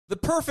The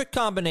perfect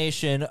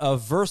combination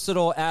of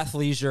versatile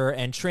athleisure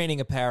and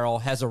training apparel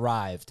has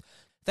arrived.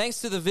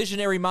 Thanks to the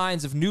visionary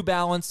minds of New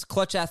Balance,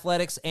 Clutch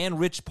Athletics, and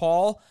Rich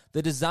Paul,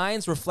 the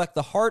designs reflect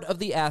the heart of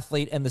the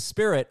athlete and the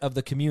spirit of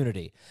the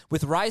community.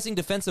 With rising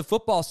defensive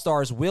football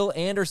stars Will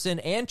Anderson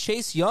and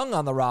Chase Young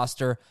on the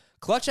roster,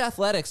 Clutch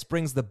Athletics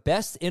brings the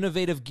best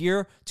innovative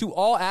gear to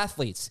all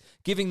athletes,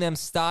 giving them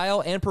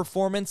style and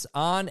performance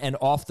on and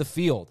off the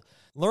field.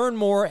 Learn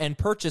more and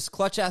purchase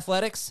Clutch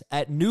Athletics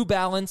at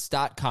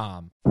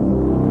newbalance.com.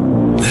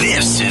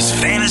 This is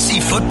Fantasy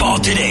Football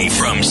Today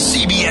from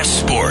CBS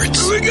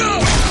Sports. Here we go!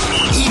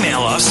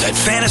 Email us at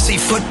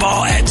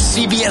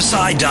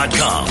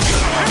fantasyfootball@cbsi.com.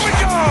 Here we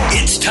go!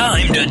 It's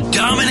time to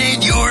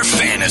dominate your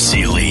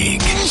fantasy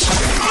league.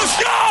 Let's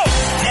go!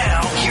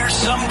 Now, here's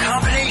some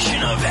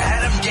combination of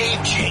Adam,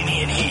 Dave,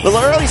 Jamie, and Heath. Well,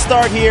 an early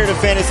start here to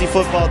Fantasy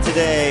Football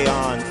Today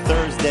on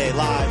Thursday,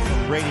 live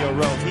from Radio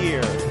Row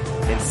here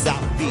in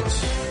South Beach,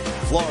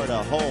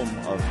 Florida, home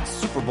of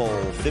Super Bowl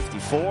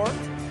 54.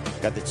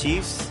 Got the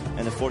Chiefs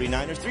and the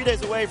 49ers 3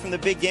 days away from the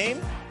big game.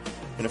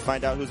 Going to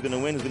find out who's going to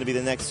win, who's going to be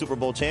the next Super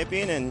Bowl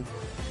champion. And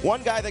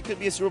one guy that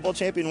could be a Super Bowl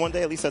champion one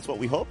day, at least that's what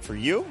we hope for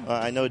you.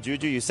 I know,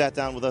 Juju, you sat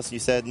down with us and you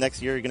said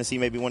next year you're going to see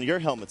maybe one of your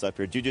helmets up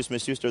here. Juju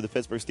Smith-Schuster of the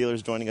Pittsburgh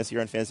Steelers joining us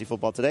here on Fantasy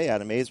Football Today.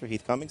 Adam Azer,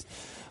 Heath Cummings.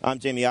 I'm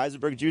Jamie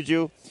Eisenberg.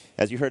 Juju,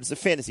 as you heard, it's a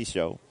fantasy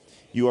show.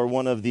 You are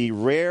one of the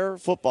rare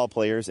football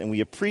players, and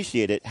we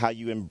appreciate it, how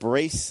you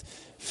embrace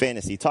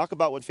fantasy. Talk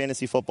about what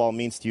fantasy football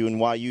means to you and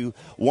why you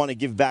want to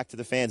give back to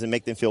the fans and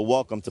make them feel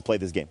welcome to play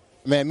this game.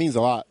 Man, it means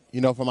a lot.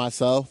 For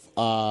myself,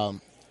 when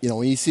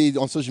you see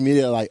on social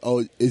media, like,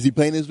 oh, is he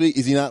playing this week?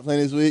 Is he not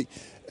playing this week?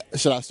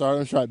 Should I start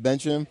him? Should I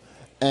bench him?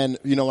 And,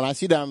 when I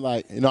see that, I'm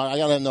like, I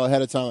got to know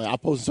ahead of time. I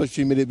post on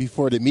social media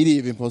before the media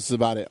even posts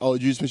about it. Oh,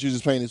 Juju Smith-Schuster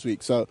is playing this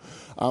week. So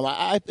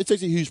it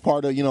takes a huge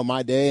part of,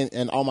 my day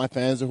and all my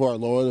fans who are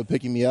loyal to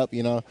picking me up,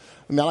 I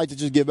like to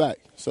just give back.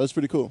 So it's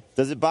pretty cool.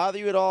 Does it bother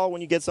you at all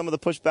when you get some of the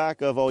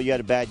pushback of, oh, you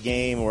had a bad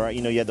game or,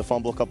 you had the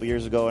fumble a couple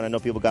years ago, and I know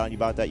people got on you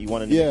about that. You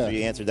wanted to make sure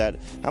you answered that.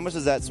 How much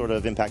does that sort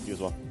of impact you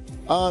as well?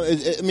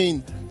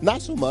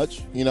 Not so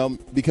much,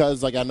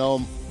 because, I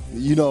know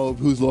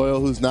who's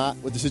loyal, who's not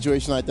with the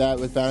situation like that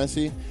with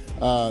fantasy.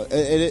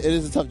 It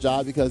is a tough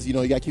job because, you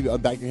got to keep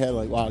it back of your head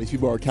like, wow, these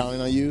people are counting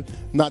on you,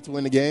 not to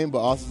win the game, but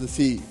also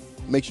to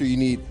make sure you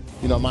need,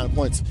 amount of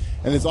points.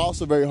 And it's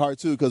also very hard,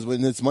 too, because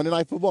when it's Monday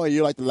Night Football and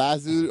you're like the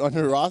last dude on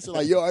the roster,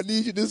 like, yo, I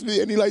need you this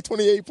week. I need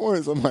 28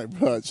 points. I'm like,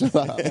 bro, chill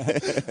out.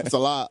 It's a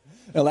lot.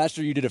 Now, last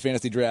year you did a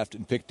fantasy draft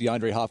and picked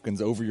DeAndre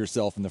Hopkins over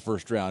yourself in the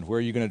first round. Where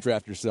are you going to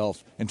draft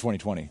yourself in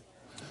 2020?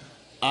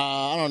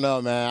 I don't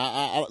know, man.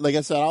 I like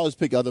I said, I always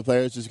pick other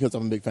players just because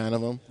I'm a big fan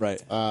of them.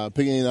 Right.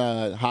 Picking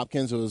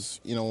Hopkins was,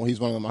 he's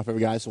one of my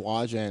favorite guys to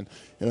watch, and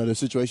the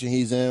situation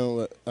he's in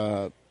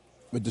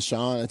with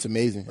Deshaun, it's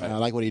amazing. Right. I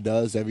like what he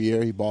does every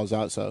year. He balls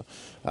out. So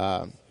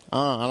I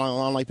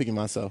don't like picking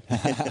myself. All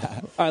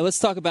right, let's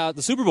talk about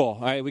the Super Bowl.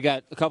 All right, we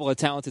got a couple of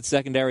talented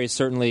secondaries.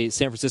 Certainly,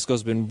 San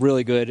Francisco's been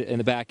really good in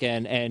the back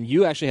end, and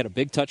you actually had a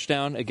big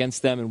touchdown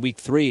against them in Week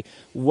 3.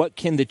 What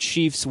can the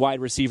Chiefs wide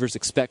receivers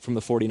expect from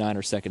the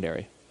 49ers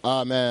secondary?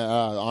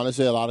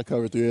 Honestly, a lot of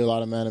cover 3, a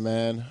lot of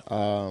man-to-man.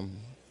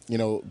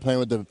 Playing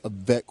with a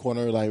vet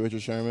corner like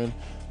Richard Sherman.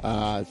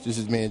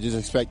 Just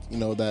expect,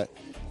 that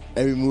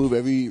every move,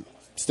 every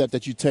step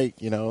that you take,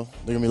 they're going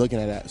to be looking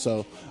at that.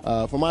 So,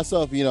 for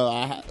myself, it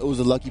was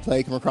a lucky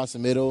play coming across the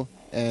middle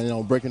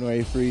and, breaking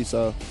away free.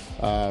 So,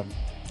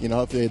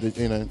 hopefully,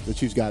 the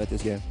Chiefs got it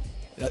this game.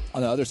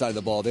 On the other side of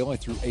the ball, they only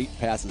threw 8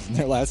 passes in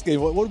their last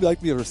game. What would it be like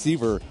to be a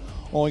receiver,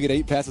 only get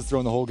 8 passes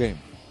thrown the whole game?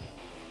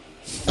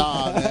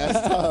 Man,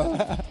 that's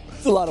tough.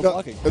 It's a lot of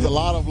blocking. It's a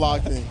lot of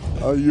blocking.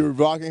 You're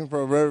blocking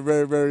for a very,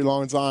 very, very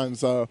long time.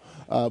 So,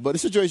 but a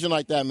situation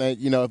like that, man,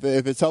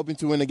 if it's helping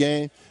to win the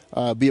game,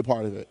 be a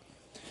part of it.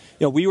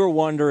 We were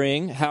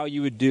wondering how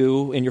you would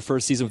do in your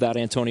first season without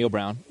Antonio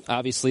Brown.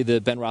 Obviously, the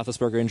Ben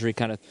Roethlisberger injury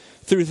kind of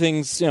threw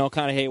things,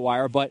 kind of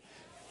haywire. But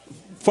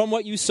from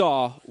what you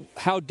saw,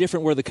 how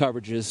different were the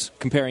coverages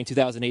comparing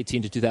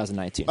 2018 to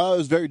 2019? It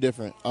was very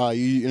different.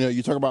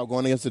 You talk about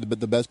going against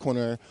the best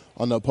corner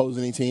on the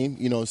opposing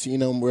team. Seeing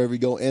them wherever you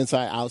go,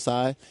 inside,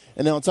 outside,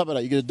 and then on top of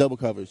that, you get a double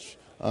coverage.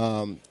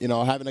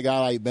 Having a guy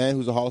like Ben,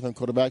 who's a Hall of Fame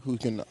quarterback, who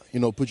can, put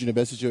you in the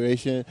best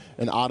situation,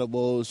 and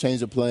audibles, change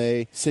the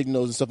play,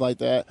 signals, and stuff like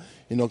that,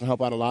 can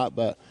help out a lot.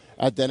 But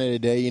at the end of the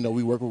day,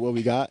 we work with what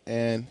we got,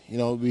 and,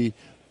 we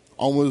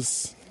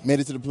almost made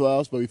it to the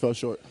playoffs, but we fell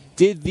short.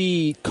 Did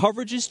the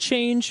coverages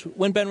change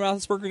when Ben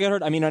Roethlisberger got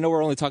hurt? I mean, I know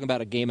we're only talking about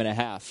a game and a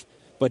half,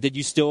 but did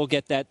you still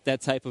get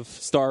that type of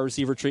star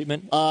receiver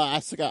treatment? I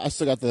still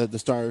got the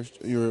star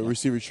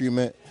receiver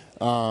treatment,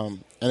 and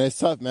it's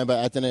tough, man.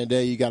 But at the end of the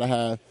day, you got to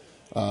have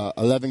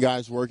 11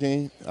 guys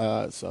working.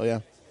 So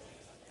yeah.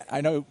 I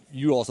know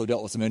you also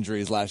dealt with some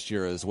injuries last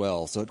year as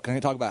well. So can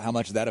you talk about how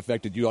much that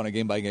affected you on a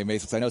game-by-game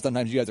basis? I know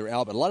sometimes you guys are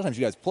out, but a lot of times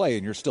you guys play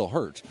and you're still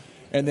hurt.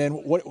 And then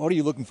what are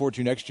you looking forward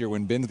to next year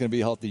when Ben's going to be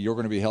healthy, you're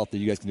going to be healthy,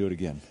 you guys can do it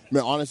again?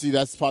 Man, honestly,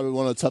 that's probably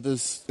one of the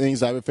toughest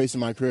things I've ever faced in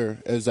my career.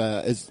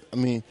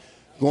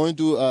 going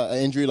through an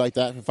injury like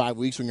that for 5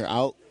 weeks when you're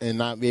out and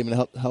not being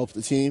able to help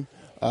the team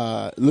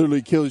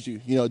literally kills you,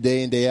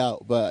 day in, day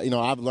out. But,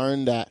 I've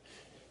learned that,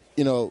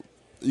 you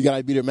got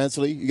to be there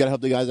mentally. You got to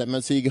help the guys that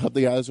mentally. You can help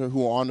the guys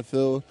who are on the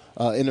field,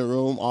 in the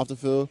room, off the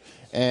field.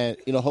 And,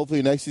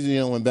 hopefully next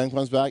season, when Ben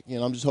comes back,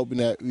 I'm just hoping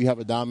that we have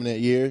a dominant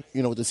year,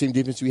 with the same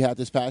defense we had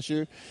this past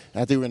year.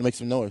 And I think we're going to make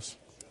some noise.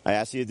 I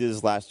asked you to do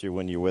this last year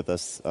when you were with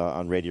us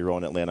on Radio Row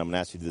in Atlanta. I'm going to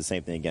ask you to do the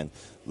same thing again.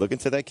 Look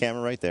into that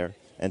camera right there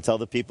and tell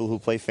the people who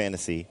play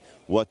fantasy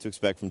what to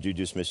expect from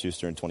Juju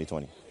Smith-Schuster in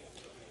 2020.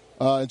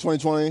 In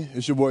 2020,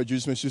 it's your boy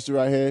Juju Smith-Schuster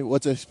right here.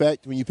 What to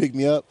expect when you pick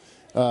me up?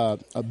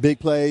 Big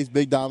plays,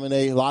 big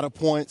dominate, a lot of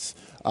points.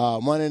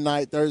 Monday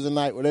night, Thursday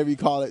night, whatever you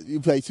call it. You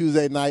play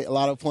Tuesday night, a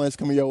lot of points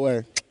coming your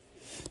way.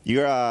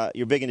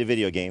 You're big into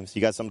video games.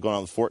 You got something going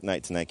on with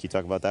Fortnite tonight. Can you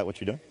talk about that,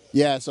 what you're doing?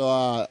 Yeah,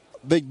 so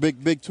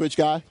big Twitch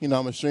guy.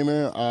 I'm a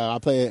streamer. I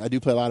do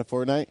play a lot of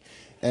Fortnite.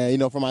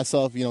 And, for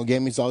myself,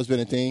 gaming's always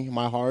been a thing in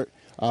my heart,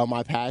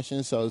 my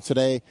passion. So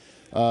today,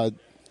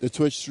 the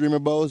Twitch streamer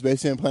bowl is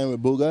basically I'm playing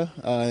with Booga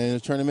in a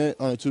tournament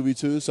on a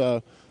 2v2.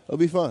 So it'll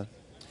be fun.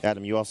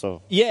 Adam, you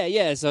also...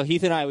 Yeah. So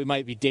Heath and I, we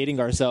might be dating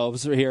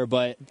ourselves here,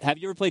 but have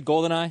you ever played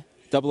GoldenEye?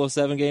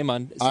 007 game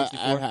on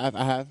 64?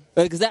 I have.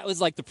 Because that was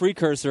like the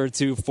precursor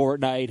to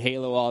Fortnite,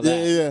 Halo, all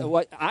that.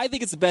 Yeah. I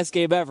think it's the best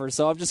game ever.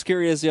 So I'm just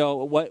curious,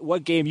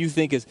 what game you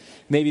think is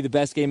maybe the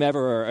best game ever,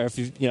 or if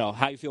you,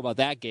 how you feel about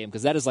that game,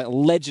 because that is like a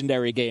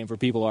legendary game for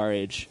people our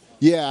age.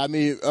 Yeah,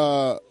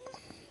 people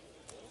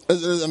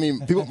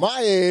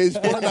my age,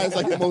 Fortnite's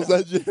like the most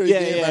legendary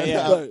game right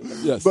now.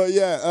 Yes. But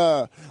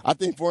I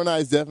think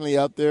Fortnite is definitely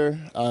up there.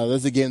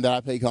 That's a game that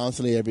I play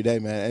constantly every day,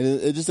 man.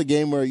 And it's just a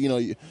game where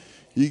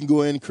you can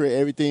go in and create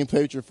everything,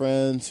 play with your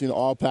friends,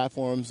 all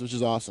platforms, which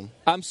is awesome.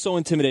 I'm so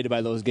intimidated by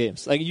those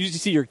games. Like, you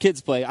see your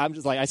kids play. I'm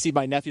just like, I see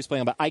my nephews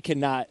playing, but I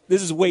cannot.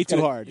 This is way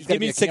too hard.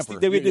 Give me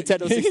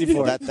Nintendo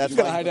 64.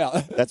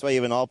 That's why you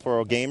have an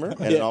all-pro gamer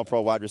and an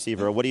all-pro wide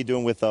receiver. What are you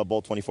doing with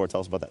Bolt 24?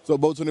 Tell us about that. So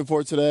Bolt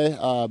 24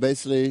 today,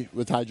 basically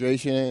with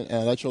hydration and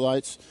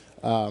electrolytes,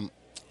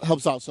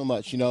 helps out so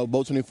much.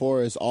 Bolt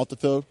 24 is off the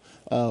field.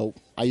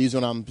 I use it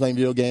when I'm playing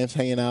video games,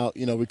 hanging out,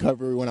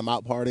 recovery when I'm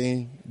out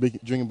partying,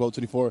 drinking Bolt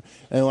 24,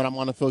 and when I'm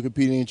on the field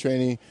competing and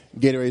training,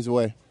 Gatorade's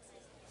away.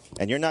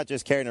 And you're not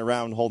just carrying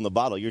around holding the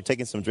bottle. You're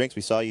taking some drinks.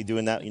 We saw you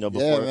doing that,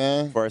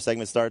 before our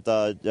segment start.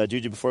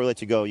 Juju, before we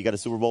let you go, you got a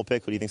Super Bowl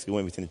pick. Who do you think's going to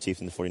win between the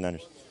Chiefs and the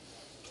 49ers?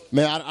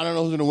 Man, I don't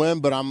know who's going to win,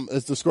 but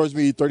the score's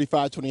going to be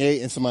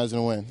 35-28, and somebody's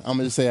going to win. I'm going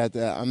to just say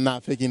that. I'm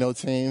not picking no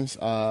teams,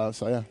 so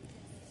yeah.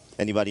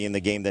 Anybody in the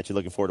game that you're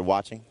looking forward to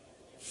watching?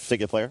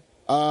 Particular player?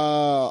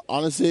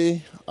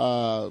 Honestly,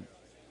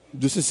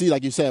 just to see,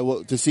 like you said,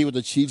 to see what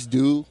the Chiefs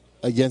do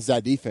against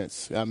that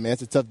defense.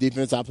 It's a tough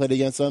defense. I played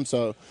against them,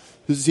 so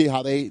just to see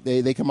how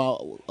they come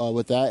out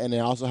with that, and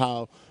then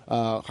also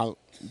how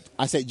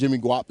I say Jimmy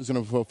Guap is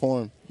going to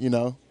perform,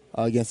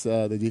 against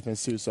the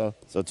defense too. So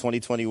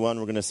 2021,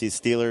 we're going to see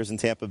Steelers in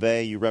Tampa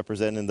Bay. You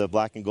representing the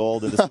black and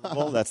gold in the Super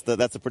Bowl. That's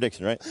the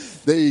prediction, right?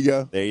 There you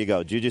go. There you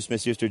go. Juju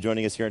Smith-Schuster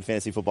joining us here in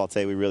Fantasy Football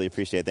today. We really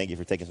appreciate it. Thank you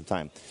for taking some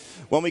time.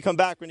 When we come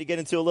back, we're going to get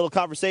into a little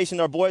conversation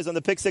our boys on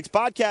the Pick Six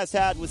podcast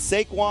had with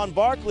Saquon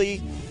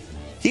Barkley.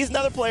 He's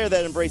another player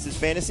that embraces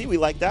fantasy. We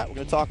like that. We're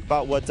going to talk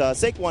about what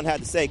Saquon had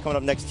to say coming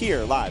up next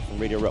here live from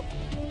Radio Row.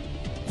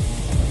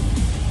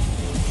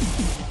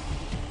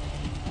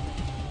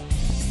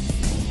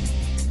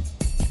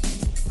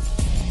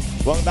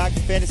 Welcome back to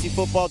Fantasy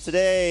Football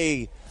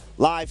Today.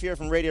 Live here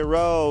from Radio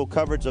Row,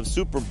 coverage of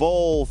Super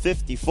Bowl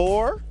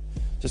 54.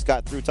 Just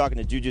got through talking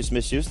to Juju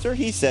Smith-Schuster.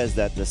 He says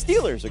that the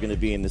Steelers are going to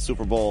be in the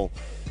Super Bowl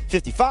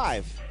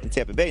 55 in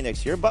Tampa Bay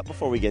next year. But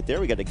before we get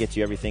there, we got to get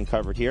you everything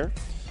covered here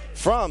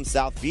from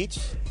South Beach.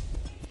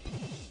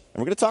 And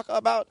we're going to talk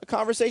about a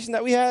conversation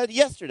that we had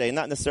yesterday.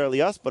 Not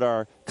necessarily us, but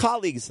our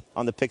colleagues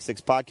on the Pick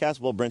Six podcast,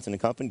 Will Brinson and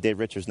company. Dave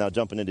Richards now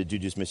jumping into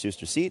Juju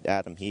Smith-Schuster's seat.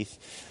 Adam,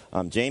 Heath,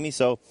 Jamie.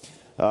 So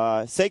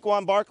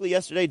Saquon Barkley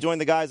yesterday joined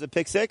the guys at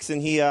Pick Six,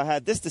 and he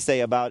had this to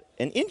say about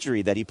an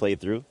injury that he played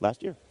through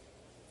last year.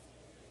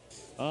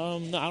 No,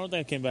 I don't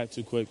think I came back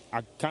too quick.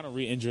 I kind of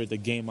re-injured the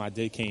game I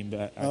did came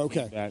back.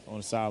 Came back on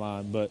the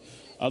sideline. But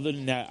other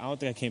than that, I don't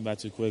think I came back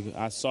too quick.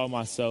 I saw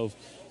myself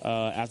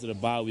after the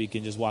bye week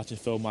and just watching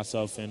film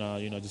myself and,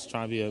 just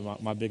trying to be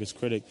my biggest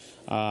critic.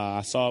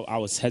 I saw I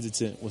was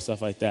hesitant with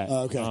stuff like that.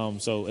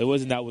 So it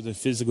wasn't that I wasn't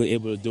physically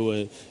able to do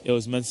it. It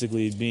was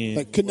mentally being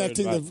like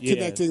connecting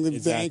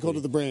the ankle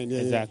to the brain.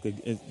 Exactly.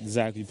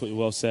 You put it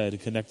well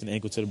said, connecting the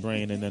ankle to the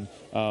brain. And then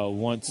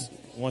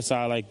once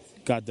I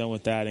got done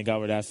with that and got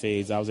rid of that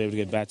phase, I was able to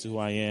get back to who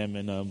I am.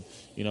 And,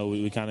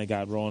 we kind of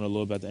got rolling a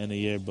little bit at the end of the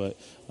year. But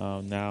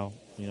now,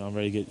 I'm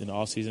ready to get in the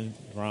off-season,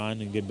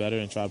 grind and get better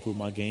and try to prove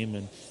my game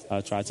and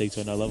try to take it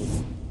to another level.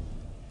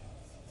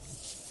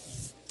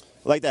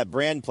 I like that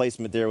brand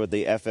placement there with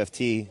the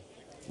FFT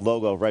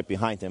logo right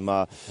behind him.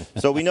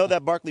 So we know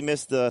that Barkley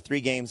missed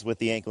 3 games with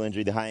the ankle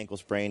injury, the high ankle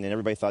sprain, and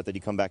everybody thought that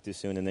he'd come back too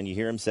soon. And then you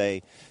hear him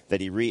say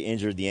that he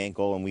re-injured the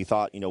ankle, and we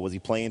thought, was he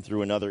playing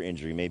through another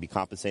injury, maybe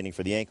compensating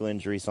for the ankle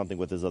injury, something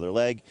with his other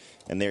leg,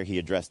 and there he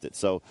addressed it.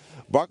 So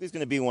Barkley's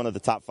going to be one of the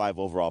top 5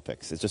 overall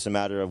picks. It's just a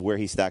matter of where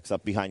he stacks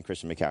up behind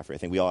Christian McCaffrey. I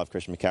think we all have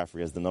Christian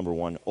McCaffrey as the number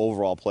 1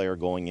 overall player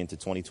going into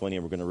 2020,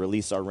 and we're going to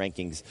release our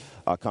rankings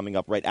coming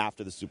up right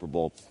after the Super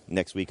Bowl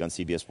next week on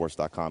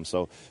CBSSports.com.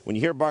 So when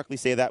you hear Barkley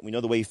say that, we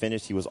know the way he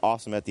finished. He was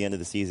awesome at the end of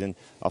the season.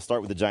 I'll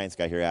start with the Giants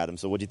guy here, Adam.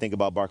 So what do you think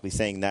about Barkley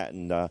saying that,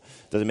 and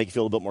does it make you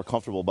feel a little bit more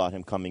comfortable about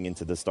him coming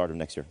into the start of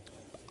next year?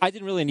 I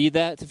didn't really need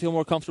that to feel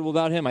more comfortable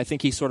about him. I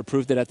think he sort of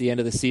proved it at the end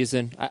of the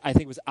season. I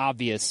think it was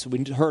obvious.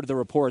 We heard the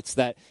reports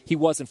that he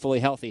wasn't fully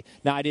healthy.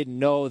 Now, I didn't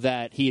know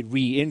that he had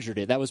re-injured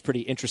it. That was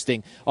pretty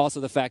interesting. Also,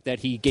 the fact that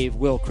he gave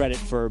Will credit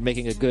for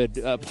making a good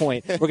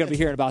point. We're going to be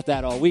hearing about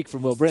that all week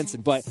from Will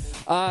Brinson. But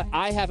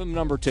I have him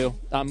number 2.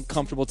 I'm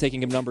comfortable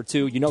taking him number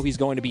 2. He's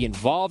going to be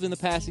involved in the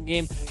passing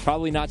game,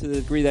 probably not to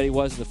the degree that he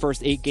was in the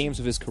first 8 games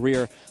of his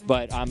career,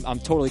 but I'm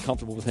totally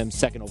comfortable with him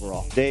second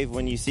overall. Dave,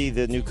 when you see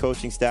the new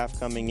coaching staff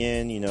coming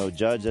in,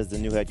 Judge as the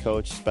new head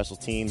coach, special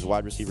teams,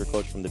 wide receiver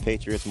coach from the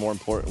Patriots. More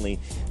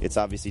importantly, it's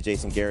obviously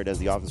Jason Garrett as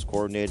the offensive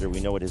coordinator. We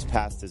know what his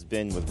past has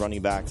been with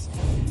running backs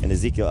and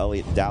Ezekiel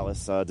Elliott in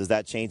Dallas. Does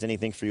that change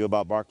anything for you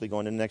about Barkley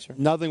going into next year?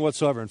 Nothing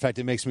whatsoever. In fact,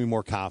 it makes me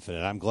more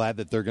confident. I'm glad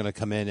that they're going to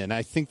come in, and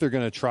I think they're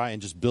going to try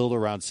and just build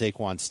around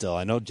Saquon still.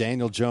 I know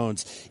Daniel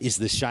Jones is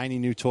the shiny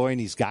new toy, and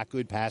he's got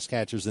good pass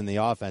catchers in the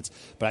offense,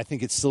 but I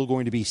think it's still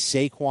going to be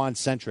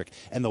Saquon-centric.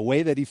 And the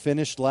way that he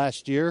finished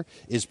last year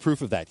is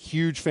proof of that.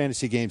 Huge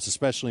fantasy games,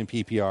 especially in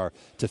PPR,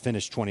 to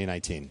finish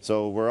 2019.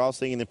 So we're all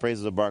singing the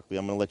praises of Barkley.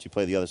 I'm going to let you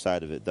play the other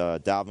side of it.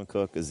 Dalvin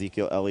Cook,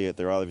 Ezekiel Elliott,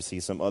 there are obviously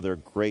some other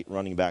great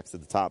running backs at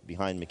the top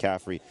behind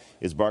McCaffrey.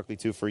 Is Barkley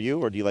 2 for you,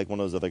 or do you like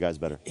one of those other guys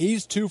better?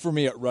 He's 2 for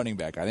me at running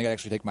back. I think I'd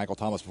actually take Michael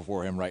Thomas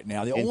before him right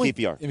now. In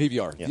PPR. In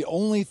PPR. Yeah. The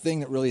only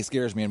thing that really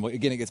scares me, and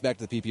again, it gets back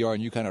to the PPR,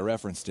 and you kind of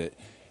referenced it,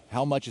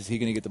 how much is he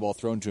going to get the ball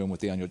thrown to him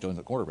with Daniel Jones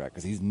at quarterback?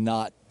 Because he's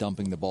not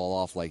dumping the ball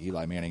off like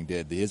Eli Manning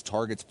did. His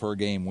targets per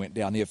game went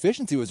down. The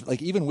efficiency was,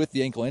 even with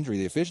the ankle injury,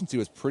 the efficiency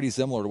was pretty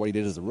similar to what he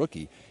did as a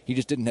rookie. He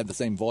just didn't have the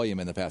same volume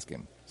in the pass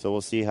game. So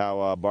we'll see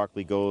how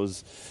Barkley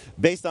goes.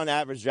 Based on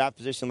average draft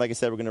position, like I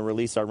said, we're going to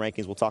release our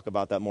rankings. We'll talk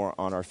about that more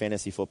on our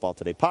Fantasy Football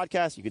Today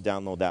podcast. You can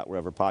download that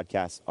wherever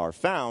podcasts are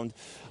found.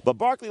 But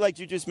Barkley, like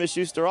Juju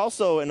Smith-Schuster,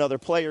 also another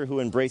player who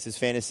embraces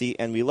fantasy,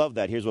 and we love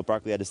that. Here's what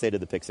Barkley had to say to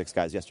the Pick Six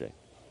guys yesterday.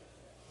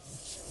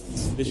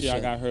 This year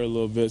I got hurt a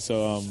little bit,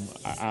 so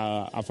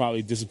I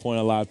probably disappointed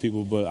a lot of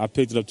people, but I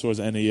picked it up towards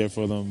the end of the year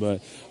for them.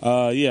 But,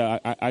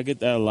 I get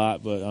that a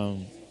lot. But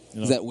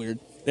Is that weird?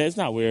 It's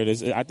not weird.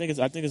 I think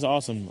it's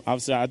awesome.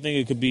 Obviously, I think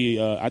it could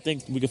be. I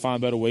think we could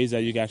find better ways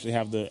that you can actually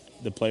have the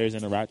players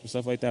interact with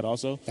stuff like that.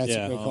 Also, that's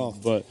a good call.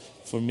 But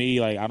for me,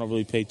 I don't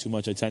really pay too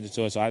much attention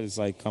to it, so I just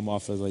come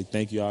off as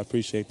thank you, I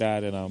appreciate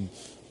that, and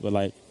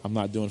but I'm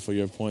not doing it for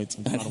your points.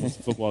 I'm trying to win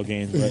some football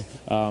games,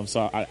 but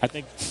so I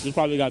think there's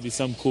probably got to be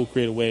some cool,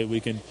 creative way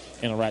we can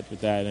interact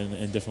with that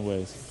in different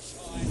ways.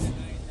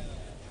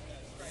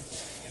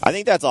 I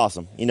think that's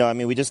awesome.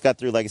 We just got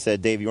through, like I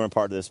said, Dave, you weren't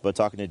part of this, but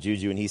talking to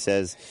Juju, and he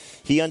says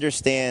he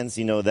understands,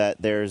 that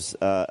there's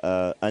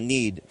a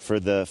need for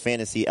the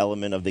fantasy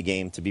element of the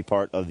game to be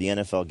part of the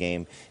NFL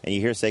game. And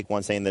you hear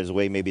Saquon saying there's a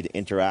way maybe to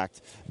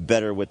interact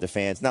better with the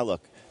fans. Now,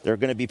 look, there are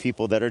going to be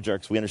people that are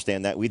jerks. We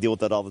understand that. We deal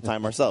with that all the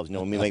time ourselves.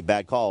 When we make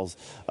bad calls,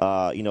 you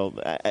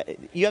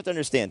have to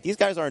understand these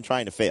guys aren't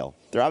trying to fail.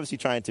 They're obviously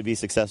trying to be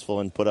successful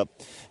and put up,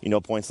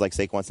 points like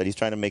Saquon said. He's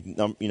trying to make,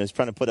 he's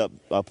trying to put up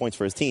points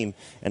for his team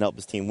and help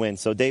his team win.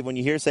 So, Dave, when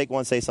you hear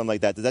Saquon say something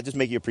like that, does that just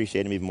make you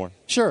appreciate him even more?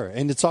 Sure,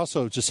 and it's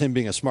also just him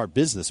being a smart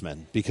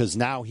businessman, because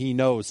now he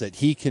knows that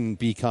he can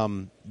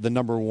become the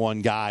number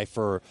 1 guy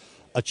for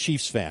a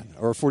Chiefs fan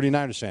or a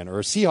 49ers fan or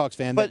a Seahawks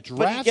fan that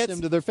drafts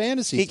him to their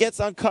fantasy. He gets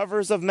on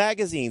covers of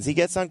magazines. He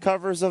gets on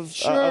covers of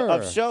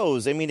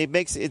shows.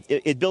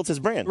 It builds his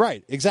brand.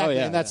 Right, exactly.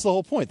 And that's the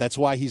whole point. That's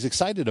why he's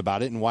excited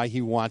about it and why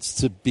he wants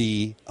to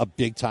be a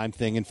big-time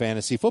thing in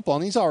fantasy football.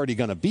 And he's already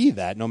going to be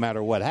that no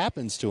matter what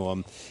happens to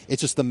him. It's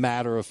just a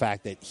matter of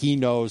fact that he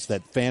knows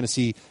that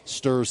fantasy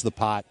stirs the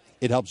pot.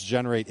 It helps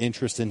generate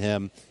interest in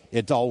him.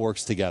 It all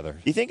works together.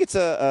 Do you think it's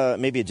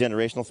maybe a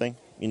generational thing?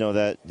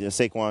 That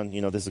Saquon,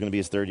 this is going to be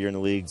his 3rd year in the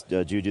league.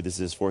 Juju, this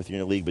is his 4th year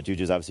in the league, but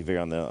Juju is obviously very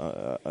on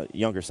the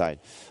younger side.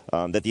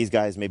 That these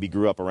guys maybe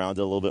grew up around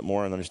it a little bit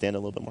more and understand it a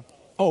little bit more?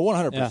 Oh,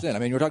 100%. Yeah.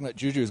 We're talking about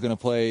Juju is going to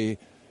play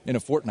in a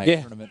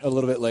Fortnite tournament a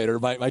little bit later.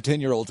 My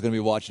 10-year-old's going to be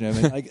watching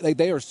him. And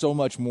they are so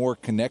much more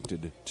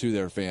connected to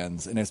their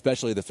fans, and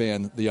especially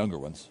the younger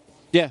ones.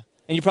 Yeah.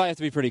 And you probably have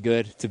to be pretty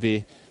good to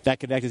be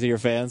that connected to your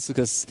fans,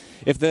 because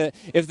if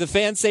the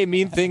fans say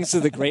mean things to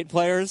the great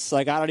players,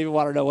 I don't even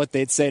want to know what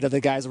they'd say to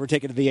the guys that were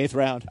taken to the 8th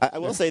round. I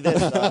will say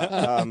this: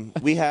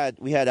 we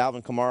had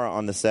Alvin Kamara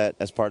on the set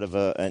as part of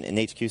an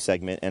HQ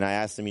segment, and I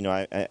asked him.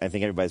 I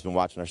think everybody's been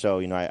watching our show.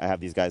 I have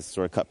these guys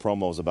sort of cut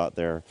promos about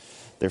their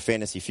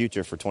fantasy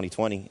future for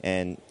 2020,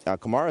 and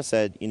Kamara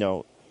said,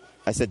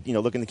 I said,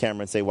 look in the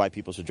camera and say why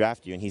people should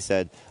draft you. And he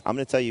said, I'm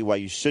going to tell you why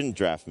you shouldn't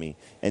draft me.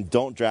 And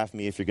don't draft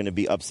me if you're going to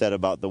be upset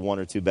about the 1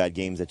 or 2 bad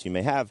games that you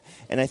may have.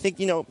 And I think,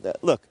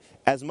 look,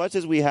 as much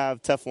as we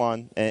have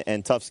Teflon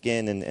and tough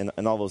skin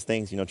and all those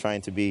things,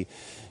 trying to be,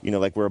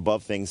 like we're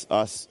above things,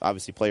 us,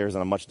 obviously players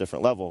on a much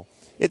different level,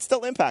 it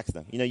still impacts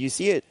them. You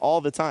see it all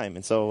the time.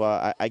 And so,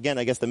 again,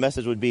 I guess the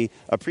message would be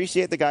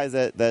appreciate the guys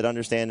that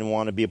understand and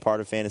want to be a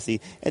part of fantasy,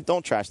 and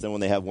don't trash them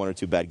when they have 1 or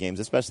 2 bad games,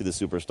 especially the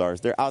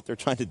superstars. They're out there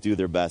trying to do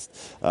their best.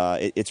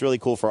 It's really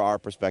cool for our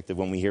perspective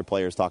when we hear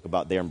players talk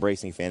about they're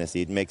embracing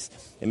fantasy. It makes,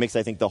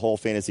 I think, the whole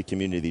fantasy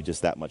community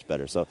just that much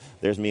better. So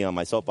there's me on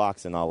my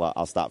soapbox, and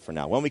I'll stop for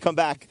now. When we come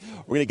back,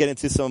 we're going to get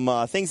into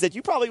some things that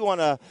you probably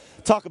want to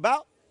talk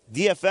about.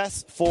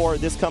 DFS for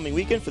this coming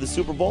weekend for the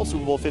Super Bowl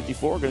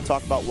 54. We're going to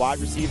talk about wide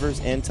receivers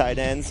and tight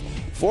ends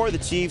for the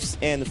Chiefs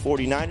and the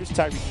 49ers.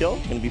 Tyreek Hill,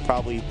 going to be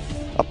probably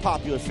a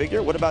popular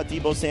figure. What about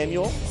Deebo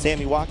Samuel,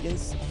 Sammy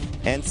Watkins,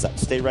 and such?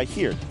 Stay right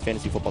here,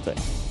 Fantasy Football Today.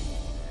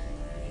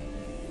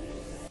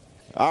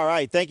 All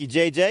right, thank you,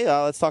 JJ.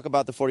 Let's talk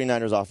about the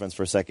 49ers offense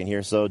for a second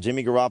here. So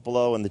Jimmy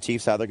Garoppolo and the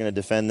Chiefs, how they're going to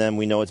defend them.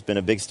 We know it's been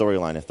a big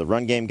storyline. If the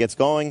run game gets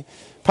going,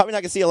 probably not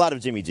going to see a lot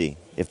of Jimmy G.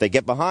 If they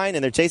get behind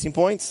and they're chasing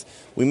points,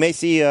 we may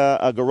see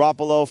a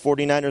Garoppolo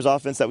 49ers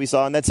offense that we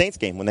saw in that Saints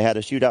game when they had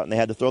a shootout and they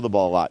had to throw the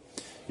ball a lot.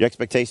 Your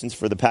expectations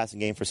for the passing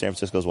game for San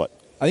Francisco is what?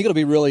 I think it'll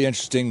be really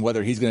interesting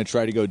whether he's going to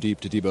try to go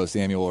deep to Deebo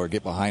Samuel or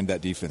get behind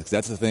that defense.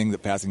 That's the thing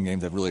that passing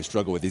games have really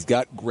struggled with. He's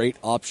got great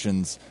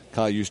options.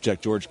 Kyle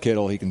Juszczyk, George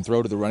Kittle. He can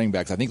throw to the running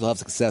backs. I think he'll have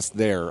success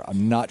there.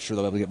 I'm not sure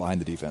they'll be able to get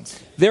behind the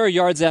defense. They're a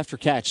yards after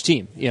catch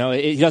team. He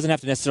doesn't have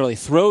to necessarily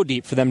throw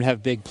deep for them to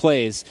have big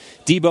plays.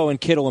 Deebo and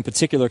Kittle in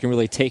particular can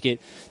really take it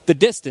the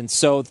distance.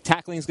 So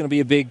tackling is going to be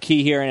a big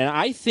key here. And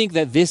I think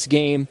that this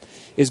game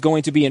is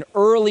going to be an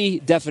early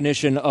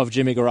definition of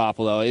Jimmy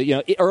Garoppolo,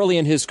 early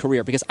in his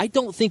career, because I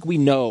don't think we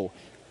know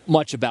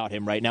much about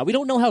him right now. We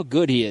don't know how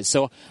good he is.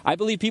 So I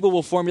believe people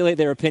will formulate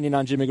their opinion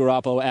on Jimmy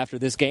Garoppolo after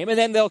this game, and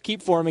then they'll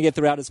keep forming it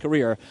throughout his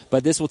career.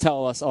 But this will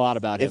tell us a lot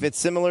about him. If it's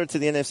similar to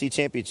the NFC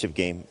Championship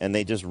game and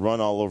they just run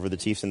all over the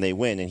Chiefs and they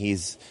win, and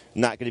he's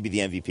not going to be the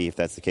MVP if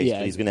that's the case,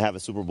 but he's going to have a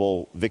Super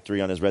Bowl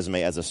victory on his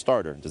resume as a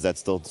starter, does that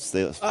still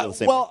stay the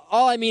same? Well,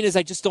 all I mean is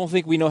I just don't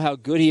think we know how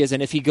good he is,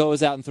 and if he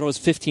goes out and throws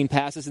 15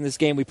 passes in this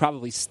game, we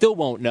probably still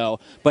won't know.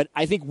 But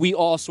I think we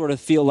all sort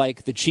of feel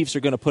like the Chiefs are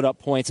going to put up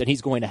points, and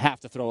he's going to have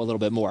to throw a little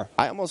bit more.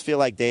 I almost feel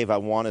like, Dave, I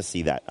want to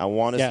see that. I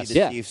want to see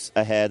the Chiefs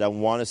ahead. I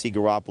want to see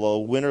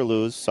Garoppolo win or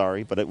lose.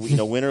 Sorry, but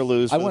win or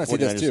lose. I want to see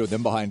this too.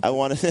 Them behind. I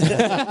want to see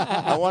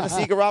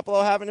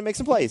Garoppolo having to make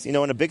some plays. In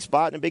a big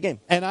spot in a big game.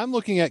 And I'm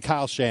looking at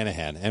Kyle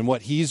Shanahan and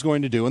what he's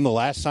going to do. And the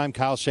last time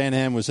Kyle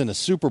Shanahan was in a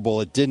Super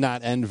Bowl, it did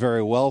not end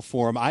very well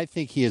for him. I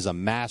think he is a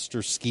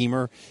master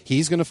schemer.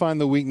 He's going to find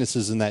the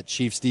weaknesses in that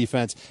Chiefs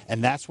defense,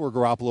 and that's where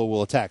Garoppolo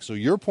will attack. So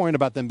your point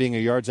about them being a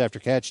yards after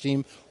catch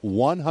team,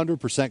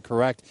 100%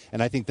 correct.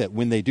 And I think that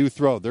when they do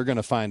throw, they're going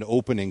to find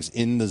openings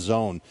in the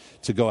zone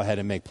to go ahead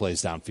and make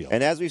plays downfield.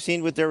 And as we've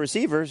seen with their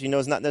receivers,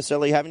 it's not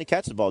necessarily having to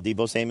catch the ball.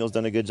 Deebo Samuel's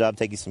done a good job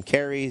taking some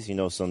carries,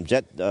 some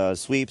jet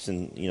sweeps,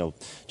 and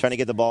trying to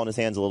get the ball in his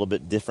hands a little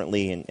bit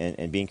differently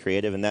and being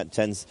creative. And that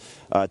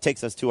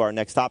takes us to our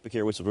next topic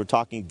here, which is we're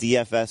talking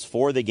DFS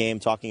for the game,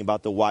 talking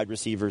about the wide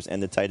receivers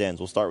and the tight ends.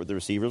 We'll start with the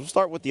receivers. We'll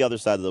start with the other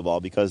side of the ball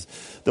because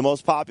the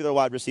most popular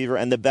wide receiver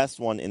and the best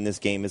one in this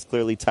game is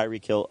clearly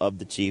Tyreek Hill of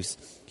the Chiefs.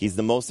 He's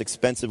the most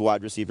expensive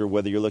wide receiver,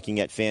 whether you're looking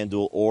at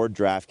FanDuel or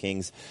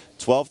DraftKings.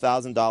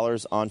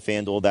 $12,000 on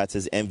FanDuel. That's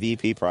his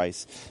MVP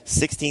price.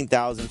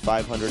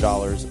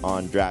 $16,500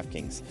 on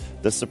DraftKings.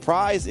 The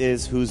surprise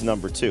is who's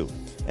number 2,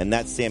 and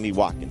that's Sammy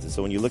Watkins. And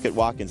so when you look at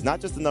Watkins,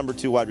 not just the number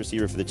 2 wide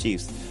receiver for the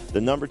Chiefs,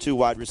 the number 2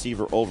 wide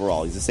receiver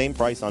overall. He's the same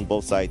price on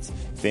both sites,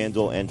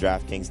 FanDuel and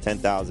DraftKings,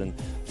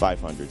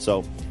 $10,500.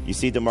 So you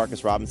see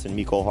DeMarcus Robinson,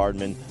 Mecole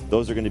Hardman.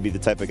 Those are going to be the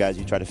type of guys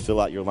you try to fill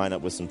out your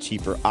lineup with some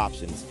cheaper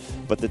options.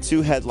 But the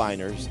 2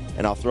 headliners,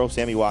 and I'll throw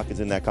Sammy Watkins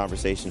in that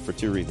conversation for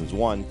 2 reasons.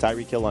 One,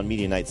 Tyreek Hill on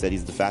Media Night said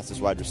he's the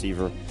fastest wide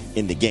receiver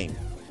in the game,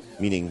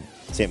 meaning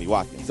Sammy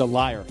Watkins. He's a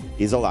liar.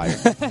 He's a liar.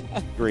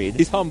 Agreed.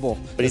 He's humble.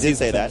 But he did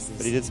say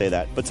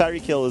that. But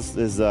Tyreek Hill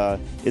is a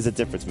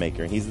difference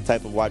maker, and he's the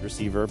type of wide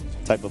receiver,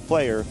 type of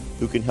player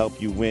who can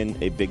help you win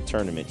a big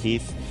tournament.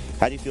 Heath,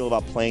 how do you feel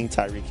about playing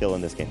Tyreek Hill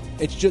in this game?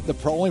 It's just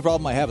the only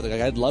problem I have is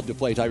I'd love to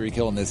play Tyreek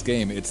Hill in this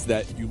game. It's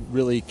that you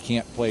really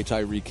can't play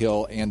Tyreek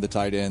Hill and the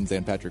tight ends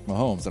and Patrick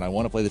Mahomes, and I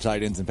want to play the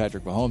tight ends and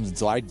Patrick Mahomes, and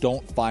so I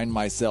don't find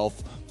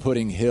myself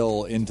putting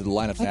Hill into the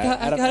lineup.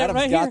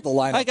 Adam's got the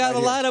lineup. I got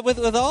the lineup with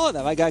all of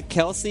them. I got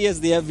Kelsey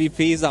as the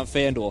MVPs on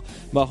FanDuel.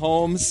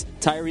 Mahomes,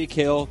 Tyreek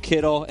Hill,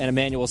 Kittle, and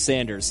Emmanuel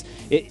Sanders.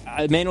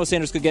 Emmanuel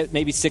Sanders could get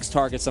maybe 6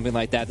 targets, something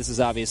like that. This is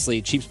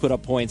obviously Chiefs put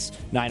up points,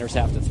 Niners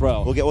have to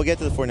throw. We'll get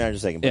to the 49ers in a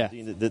second. But yeah.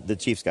 The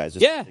Chiefs guys.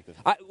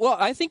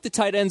 I think the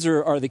tight ends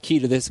are the key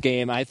to this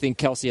game. I think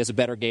Kelsey has a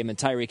better game than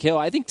Tyreek Hill.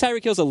 I think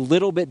Tyreek Hill's a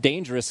little bit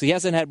dangerous. He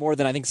hasn't had more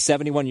than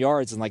 71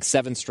 yards in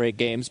 7 straight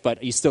games,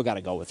 but you still got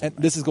to go with him.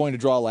 And this is going to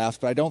draw laughs,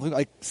 but I don't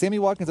think Sammy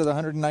Watkins has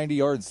 190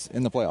 yards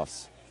in the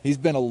playoffs. He's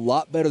been a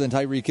lot better than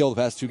Tyreek Hill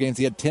the past 2 games.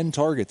 He had 10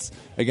 targets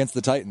against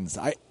the Titans.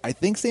 I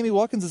think Sammy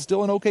Watkins is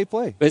still an okay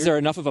play. Is there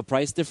enough of a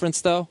price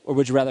difference, though, or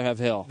would you rather have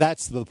Hill?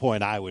 That's the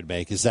point I would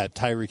make, is that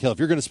Tyreek Hill, if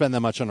you're going to spend that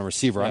much on a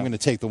receiver, I'm going to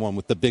take the one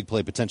with the big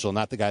play potential,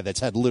 not the guy that's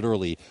had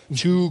literally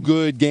 2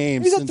 good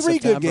games. He's had 3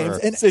 September. good games.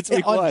 And it's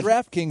on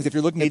DraftKings, if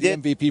you're looking at the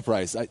MVP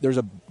price,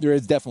 there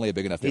is definitely a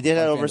big enough difference. He did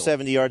have over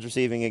 70 yards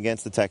receiving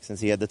against the Texans.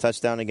 He had the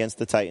touchdown against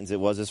the Titans. It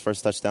was his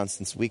first touchdown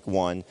since week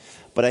 1.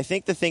 But I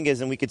think the thing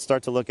is, and we could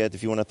start to look at,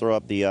 if you want to throw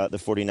up the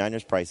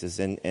 49ers prices,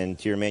 and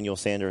to your Emmanuel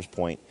Sanders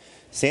point,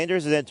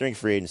 Sanders is entering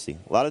free agency.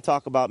 A lot of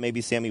talk about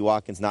maybe Sammy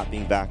Watkins not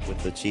being back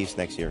with the Chiefs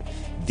next year.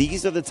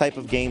 These are the type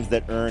of games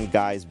that earn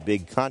guys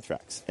big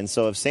contracts. And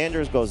so if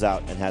Sanders goes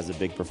out and has a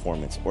big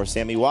performance, or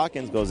Sammy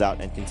Watkins goes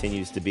out and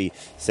continues to be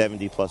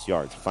 70-plus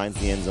yards, finds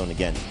the end zone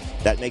again,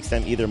 that makes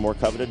them either more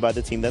coveted by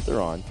the team that they're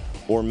on,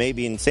 or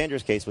maybe in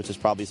Sanders' case, which is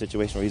probably a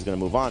situation where he's going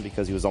to move on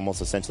because he was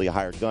almost essentially a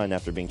hired gun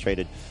after being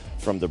traded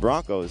from the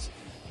Broncos.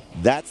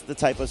 That's the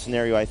type of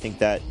scenario I think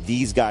that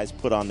these guys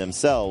put on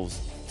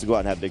themselves to go out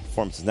and have big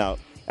performances. Now,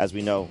 as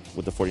we know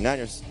with the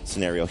 49ers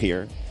scenario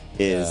here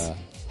is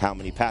how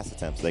many pass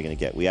attempts are they going to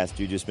get. We asked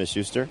Juju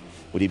Smith-Schuster,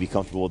 would he be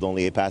comfortable with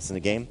only 8 passes in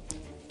a game?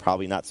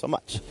 Probably not so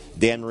much.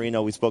 Dan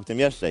Marino, we spoke to him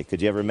yesterday.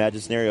 Could you ever imagine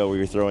a scenario where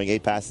you're throwing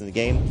 8 passes in the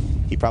game?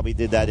 He probably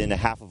did that in a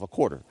half of a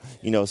quarter.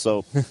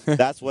 So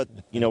that's what,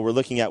 we're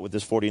looking at with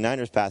this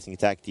 49ers passing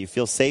attack. Do you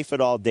feel safe at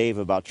all, Dave,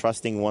 about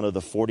trusting one of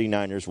the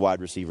 49ers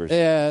wide receivers?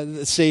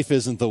 Yeah, safe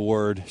isn't the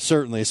word,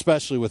 certainly,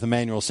 especially with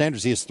Emmanuel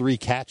Sanders. He has 3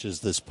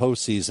 catches this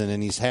postseason,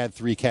 and he's had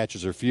 3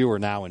 catches or fewer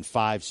now in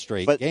 5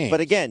 straight games.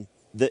 But again,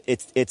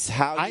 it's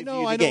how you view the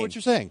game. I know what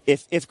you're saying.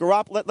 If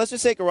Garoppolo, let's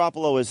just say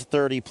Garoppolo is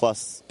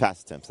 30-plus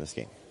pass attempts in this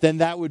game, then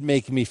that would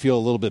make me feel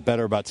a little bit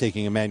better about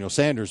taking Emmanuel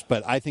Sanders.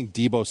 But I think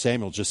Deebo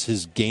Samuel, just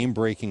his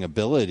game-breaking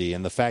ability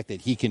and the fact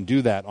that he can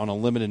do that on a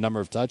limited number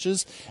of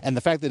touches, and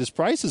the fact that his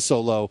price is so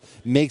low,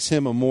 makes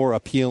him a more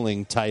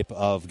appealing type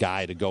of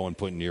guy to go and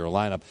put into your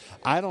lineup.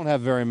 I don't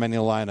have very many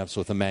lineups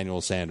with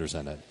Emmanuel Sanders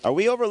in it. Are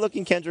we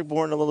overlooking Kendrick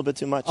Bourne a little bit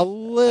too much? A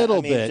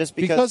little bit, just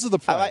because of the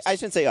price. I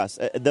shouldn't say us.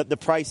 The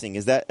pricing,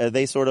 are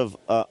they sort of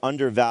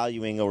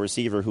undervaluing a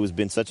receiver who's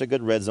been such a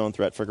good red zone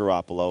threat for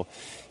Garoppolo?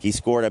 He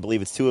scored, I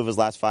believe it's 2 of his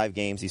last 5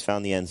 games. He's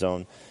found the end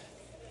zone.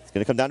 It's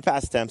going to come down to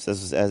pass attempts,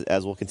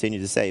 as we'll continue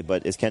to say,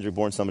 but is Kendrick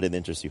Bourne somebody that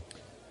interests you?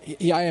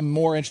 Yeah, I am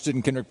more interested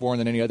in Kendrick Bourne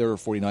than any other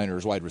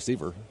 49ers wide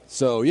receiver.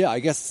 So, yeah, I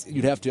guess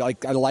you'd have to.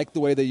 I like the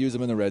way they use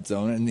him in the red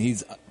zone, and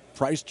he's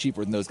priced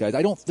cheaper than those guys.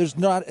 There's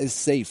not a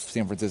safe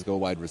San Francisco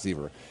wide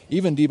receiver.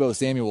 Even Deebo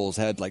Samuel's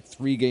had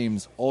 3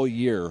 games all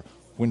year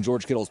when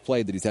George Kittle's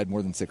played that he's had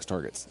more than 6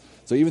 targets.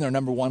 So even their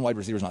number 1 wide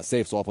receiver is not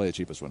safe, so I'll play the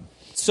cheapest one.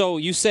 So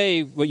you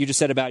say what you just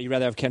said about you'd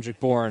rather have Kendrick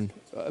Bourne,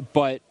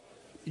 but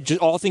just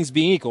all things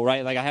being equal,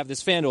 right? I have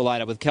this FanDuel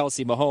lineup with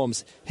Kelsey,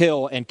 Mahomes,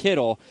 Hill, and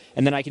Kittle,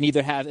 and then I can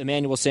either have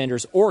Emmanuel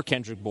Sanders or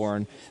Kendrick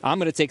Bourne. I'm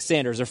going to take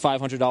Sanders. They're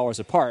 $500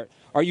 apart.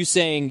 Are you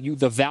saying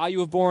the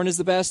value of Bourne is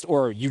the best,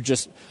 or you're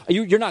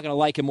not going to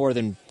like him more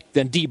than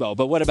Deebo,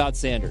 but what about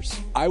Sanders?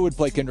 I would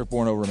play Kendrick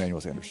Bourne over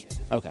Emmanuel Sanders.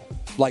 Okay.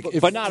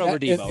 But not over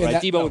Deebo,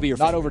 right? Deebo would be your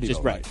favorite. Not over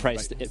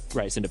Deebo. Just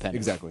price independent.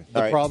 Exactly.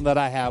 The problem that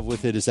I have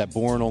with it is that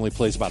Bourne only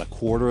plays about a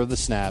quarter of the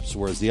snaps,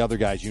 whereas the other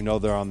guys,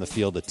 they're on the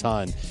field a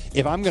ton.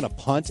 If I'm going to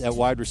punt at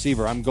wide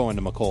receiver, I'm going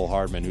to Mecole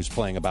Hardman, who's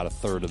playing about a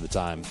third of the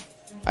time.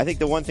 I think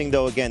the one thing,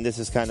 though, again, this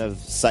is kind of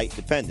site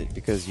dependent,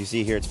 because you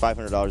see here it's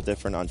 $500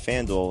 different on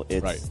FanDuel.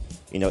 It's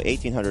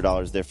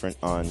 $1,800 different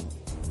on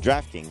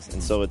DraftKings,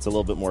 and so it's a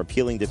little bit more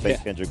appealing to face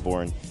Kendrick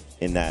Bourne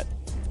in that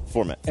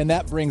format. And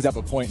that brings up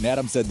a point, and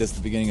Adam said this at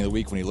the beginning of the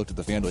week when he looked at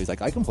the FanDuel. He's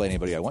like, I can play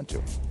anybody I want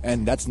to.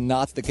 And that's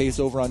not the case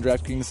over on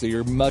DraftKings, so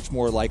you're much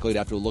more likely to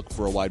have to look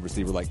for a wide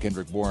receiver like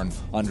Kendrick Bourne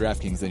on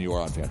DraftKings than you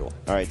are on FanDuel.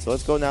 All right, so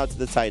let's go now to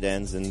the tight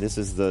ends, and this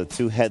is the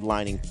 2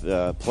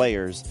 headlining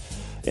players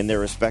in their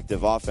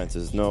respective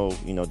offenses. No,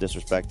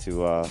 disrespect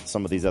to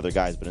some of these other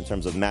guys, but in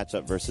terms of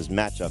matchup versus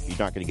matchup, you're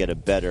not going to get a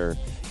better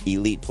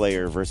elite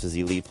player versus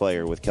elite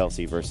player with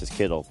Kelsey versus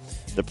Kittle.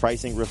 The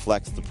pricing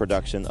reflects the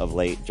production of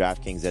late.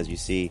 DraftKings, as you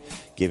see,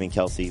 giving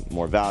Kelsey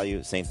more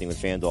value. Same thing with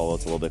FanDuel, although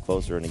it's a little bit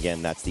closer. And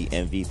again, that's the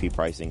MVP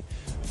pricing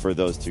for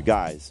those 2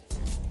 guys.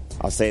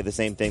 I'll say the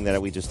same thing that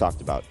we just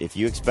talked about. If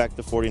you expect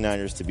the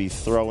 49ers to be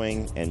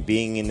throwing and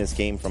being in this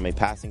game from a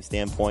passing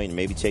standpoint and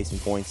maybe chasing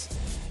points,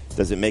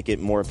 does it make it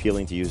more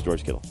appealing to use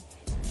George Kittle?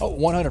 Oh,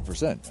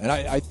 100%. And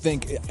I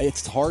think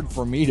it's hard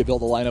for me to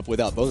build a lineup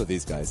without both of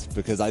these guys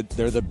because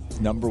they're the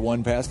number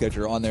 1 pass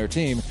catcher on their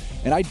team.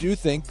 And I do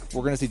think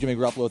we're going to see Jimmy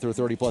Garoppolo throw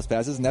 30-plus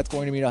passes, and that's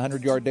going to mean a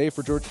 100-yard day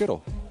for George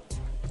Kittle.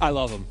 I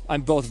love them.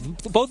 Both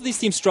of these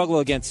teams struggle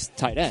against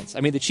tight ends.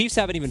 I mean, the Chiefs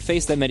haven't even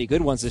faced that many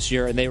good ones this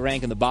year, and they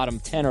rank in the bottom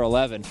 10 or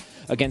 11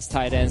 against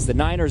tight ends. The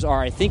Niners are,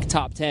 I think,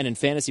 top 10 in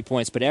fantasy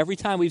points, but every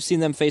time we've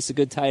seen them face a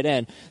good tight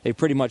end, they've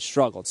pretty much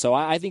struggled. So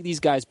I think these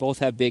guys both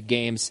have big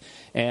games,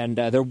 and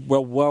they're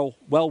well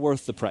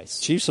worth the price.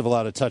 Chiefs have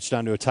allowed a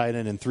touchdown to a tight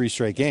end in 3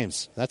 straight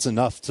games. That's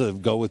enough to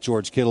go with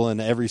George Kittle in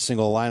every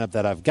single lineup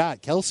that I've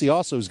got. Kelce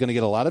also is going to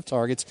get a lot of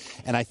targets,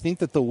 and I think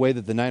that the way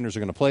that the Niners are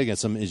going to play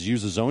against them is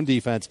use a zone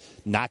defense,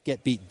 not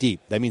get beat deep.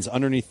 That means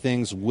underneath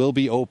things will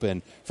be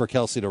open for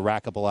Kelce to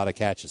rack up a lot of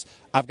catches.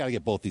 I've got to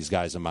get both these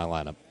guys in my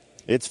lineup.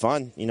 It's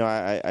fun.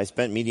 I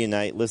spent media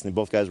night listening.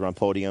 Both guys were on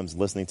podiums,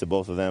 listening to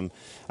both of them.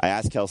 I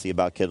asked Kelce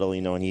about Kittle,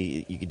 and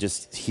you could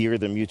just hear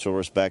the mutual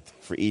respect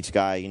for each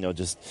guy,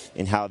 just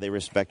in how they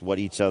respect what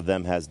each of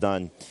them has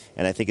done.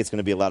 And I think it's going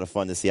to be a lot of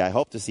fun to see. I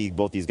hope to see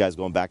both these guys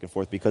going back and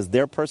forth because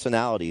their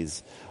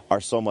personalities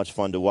are so much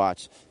fun to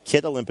watch.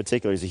 Kittle in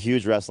particular is a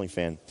huge wrestling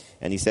fan,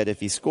 and he said if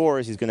he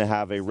scores, he's going to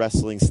have a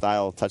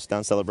wrestling-style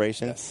touchdown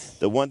celebration. Yes.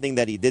 The one thing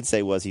that he did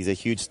say was he's a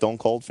huge Stone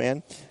Cold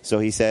fan, so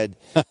he said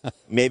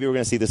maybe we're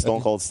going to see the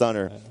Stone Cold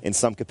Stunner in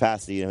some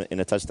capacity in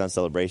a touchdown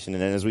celebration.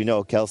 And then as we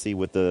know, Kelce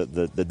with the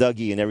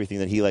Dougie and everything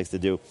that he likes to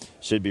do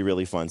should be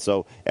really fun.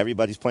 So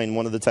everybody's playing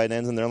one of the tight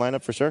ends in their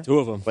lineup for sure? 2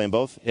 of them. Playing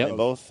both? Yep. Playing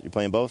both? You're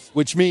playing both?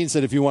 Which means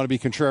that if you want to be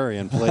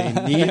contrarian, play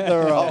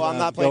neither. I'm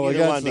not playing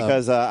either one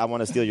because I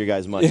want to steal your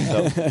guys' money.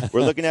 So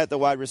we're looking at the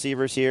wide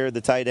receivers here,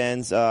 the tight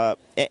ends.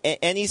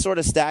 Any sort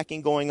of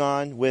stacking going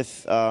on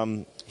with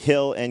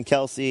Hill and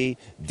Kelce,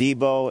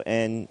 Debo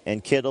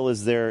and Kittle?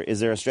 Is there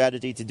a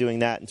strategy to doing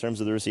that in terms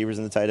of the receivers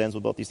and the tight ends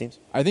with both these teams?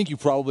 I think you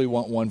probably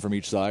want one from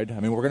each side. I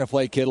mean, we're going to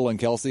play Kittle and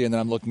Kelce, and then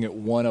I'm looking at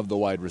one of the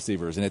wide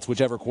receivers, and it's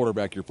whichever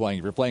quarterback you're playing.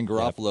 If you're playing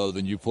Garoppolo,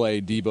 then you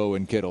play Debo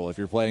and Kittle. If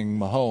you're playing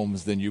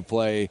Mahomes, then you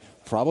play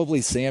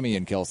probably Sammy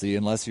and Kelce,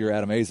 unless you're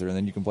Adam Azer, and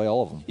then you can play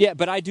all of them. Yeah,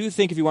 but I do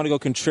think if you want to go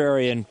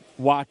contrarian,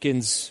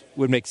 Watkins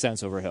would make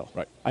sense over Hill.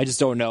 Right. I just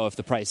don't know if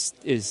the price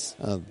is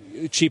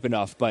cheap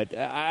enough. But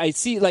I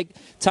see,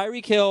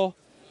 Tyreek Hill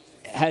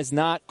has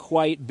not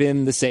quite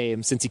been the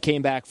same since he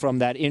came back from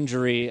that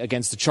injury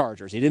against the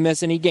Chargers. He didn't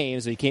miss any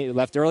games. He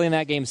left early in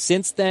that game.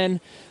 Since then,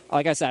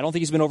 like I said, I don't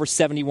think he's been over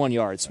 71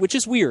 yards, which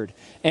is weird.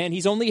 And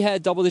he's only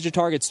had double-digit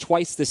targets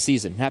twice this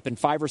season. It happened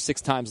 5 or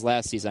 6 times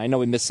last season. I know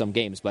he missed some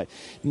games, but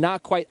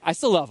not quite. I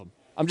still love him.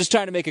 I'm just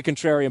trying to make a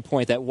contrarian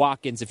point that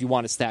Watkins, if you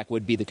want to stack,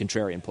 would be the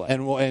contrarian play.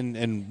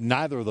 And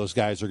neither of those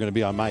guys are going to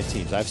be on my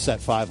teams. I've set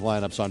 5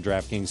 lineups on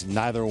DraftKings.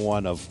 Neither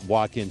one of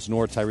Watkins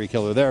nor Tyreek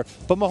Hill are there,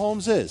 but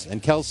Mahomes is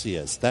and Kelce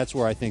is. That's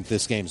where I think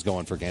this game's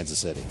going for Kansas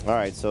City. All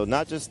right, so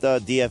not just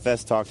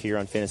DFS talk here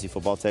on Fantasy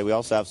Football today. We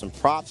also have some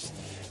props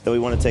that we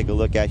want to take a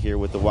look at here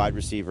with the wide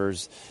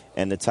receivers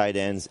and the tight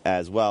ends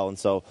as well. And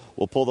so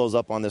we'll pull those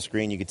up on the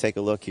screen. You can take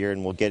a look here,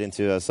 and we'll get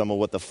into some of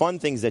what the fun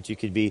things that you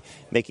could be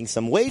making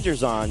some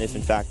wagers on if,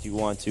 in fact, you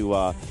want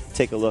to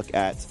take a look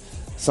at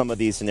some of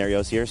these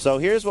scenarios here. So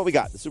here's what we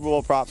got. The Super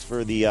Bowl props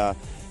for the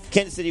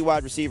Kansas City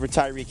wide receiver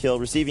Tyreek Hill.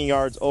 Receiving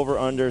yards over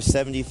under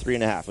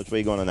 73.5. Which way are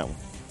you going on that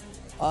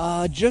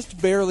one? Just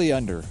barely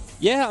under.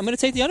 Yeah, I'm going to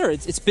take the under.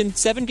 It's been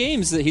 7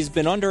 games that he's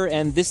been under,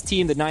 and this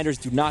team, the Niners,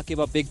 do not give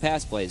up big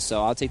pass plays,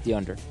 so I'll take the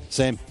under.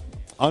 Same.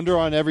 Under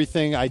on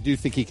everything. I do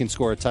think he can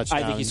score a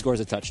touchdown. I think he scores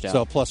a touchdown.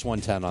 So plus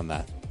 110 on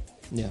that.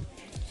 Yeah.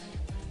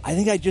 I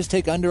think I'd just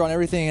take under on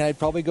everything, and I'd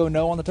probably go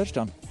no on the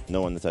touchdown.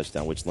 No on the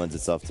touchdown, which lends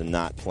itself to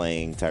not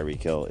playing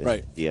Tyreek Hill in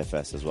right.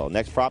 DFS as well.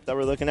 Next prop that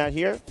we're looking at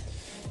here,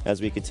 as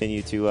we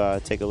continue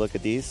to take a look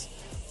at these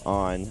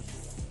on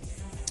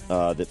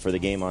for the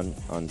game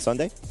on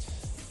Sunday.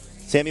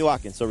 Sammy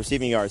Watkins, so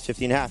receiving yards,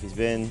 15.5. He's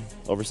been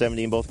over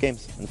 70 in both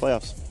games in the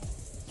playoffs.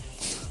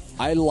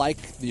 I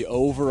like the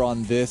over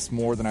on this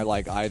more than I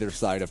like either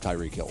side of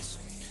Tyreek Hill's.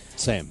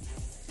 Same.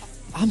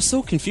 I'm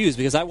so confused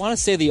because I want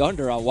to say the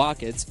under on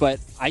Watkins,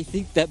 but I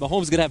think that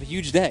Mahomes is going to have a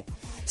huge day.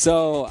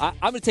 So I'm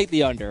going to take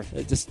the under.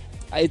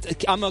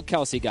 I'm a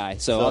Kelce guy,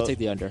 so I'll take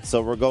the under.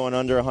 So we're going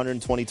under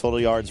 120 total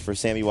yards for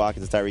Sammy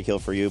Watkins and Tyreek Hill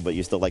for you, but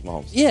you still like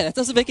Mahomes. Yeah, that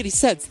doesn't make any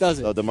sense, does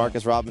it? So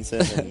DeMarcus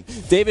Robinson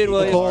and David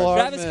Williams.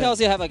 Travis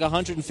Kelce have like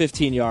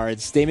 115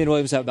 yards. Damian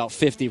Williams have about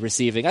 50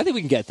 receiving. I think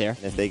we can get there.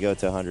 If they go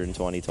to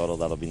 120 total,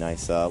 that'll be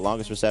nice.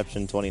 Longest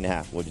reception,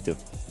 20.5. What'd you do?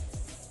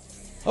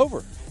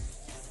 Over.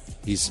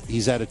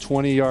 He's had a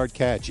 20-yard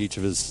catch each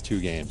of his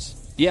 2 games.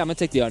 Yeah, I'm going to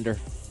take the under.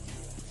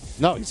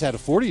 No, he's had a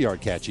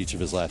 40-yard catch each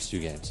of his last 2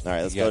 games. All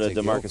right, let's go to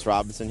DeMarcus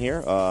Robinson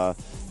here.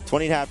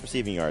 20.5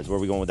 receiving yards. Where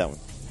are we going with that one?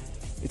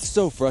 It's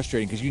so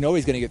frustrating because you know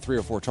he's going to get 3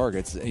 or 4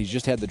 targets, and he's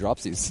just had the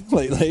dropsies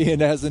lately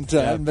and hasn't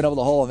been able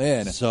to haul them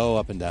in. So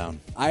up and down.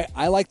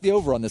 I like the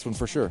over on this one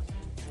for sure,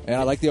 and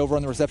I like the over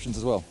on the receptions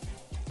as well.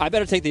 I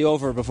better take the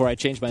over before I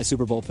change my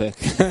Super Bowl pick.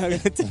 I'm going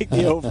to take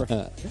the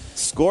over.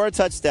 Score a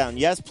touchdown.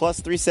 Yes, plus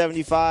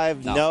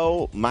 375.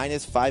 No,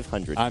 minus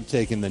 500. I'm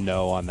taking the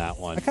no on that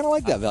one. I kind of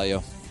like that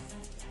value.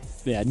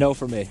 Yeah, no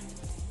for me.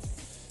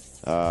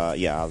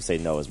 Yeah, I would say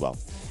no as well.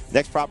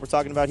 Next prop we're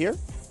talking about here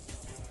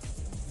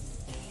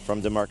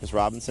from DeMarcus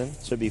Robinson.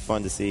 Should be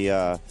fun to see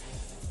how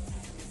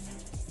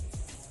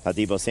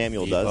Debo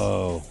Samuel does.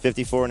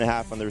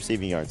 54.5 on the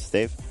receiving yards.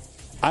 Dave?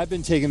 I've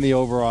been taking the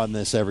over on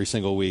this every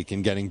single week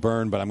and getting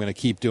burned, but I'm going to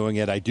keep doing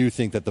it. I do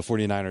think that the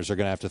 49ers are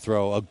going to have to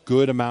throw a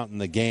good amount in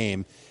the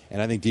game,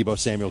 and I think Deebo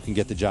Samuel can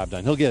get the job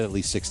done. He'll get at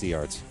least 60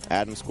 yards.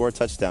 Adam, score a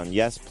touchdown.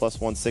 Yes,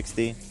 plus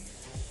 160.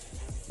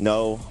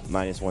 No,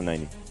 minus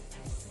 190.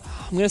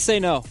 I'm going to say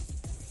no.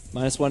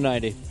 Minus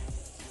 190.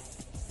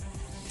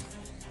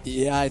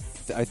 Yeah, I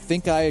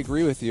think I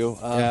agree with you.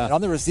 And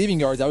on the receiving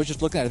yards, I was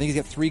just looking at it. I think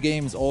he's got 3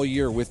 games all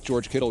year with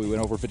George Kittle. We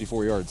went over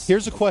 54 yards.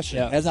 Here's a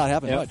question. It has not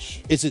happened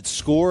much. Is it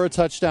score a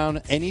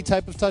touchdown, any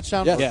type of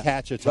touchdown, or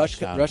catch a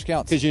touchdown? Rush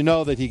counts. Because you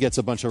know that he gets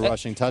a bunch of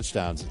rushing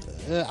touchdowns.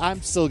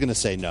 I'm still going to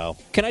say no.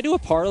 Can I do a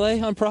parlay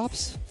on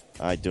props?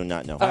 I do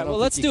not know. All right, well,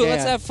 let's do it.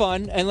 Let's have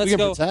fun. And let's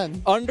go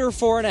under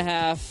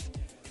 4.5,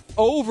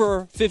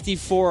 over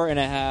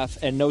 54.5,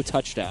 and no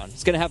touchdown.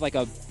 It's going to have like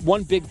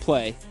one big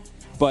play.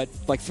 But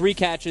like 3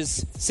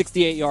 catches,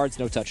 68 yards,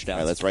 no touchdowns. All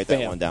right, let's write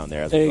that one down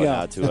there. As we go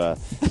now to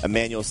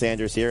Emmanuel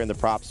Sanders here, and the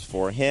props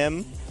for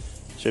him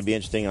should be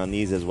interesting on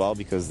these as well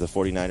because the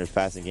 49ers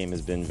passing game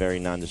has been very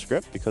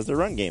nondescript because the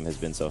run game has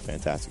been so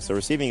fantastic. So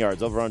receiving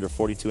yards over under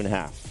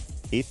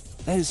 42.5.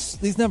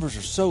 Heath? These numbers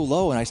are so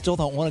low, and I still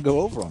don't want to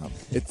go over on them.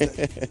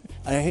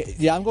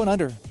 I'm going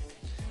under.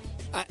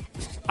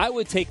 I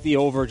would take the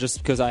over just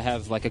because I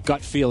have like a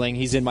gut feeling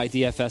he's in my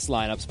DFS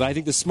lineups, but I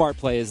think the smart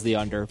play is the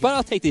under. But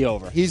I'll take the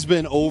over. He's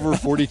been over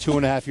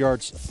 42.5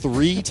 yards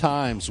 3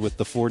 times with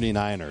the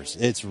 49ers.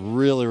 It's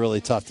really,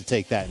 really tough to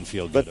take that and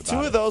feel good about it.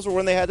 But 2 of those were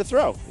when they had to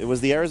throw. It was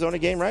the Arizona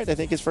game, right? I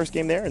think his first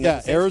game there. And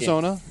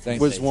Arizona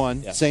was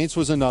one. Yeah. Saints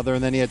was another,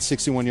 and then he had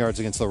 61 yards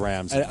against the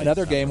Rams.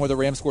 Another game where the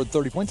Rams scored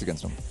 30 points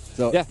against them.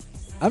 So yeah.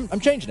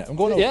 I'm changing it. I'm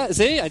going over. Yeah,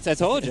 see, I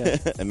told you.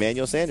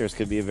 Emmanuel Sanders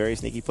could be a very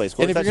sneaky play.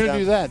 And if you're going to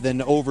do that,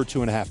 then over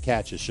 2.5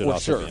 catches should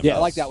also be. Yeah, I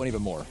like that one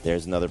even more.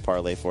 There's another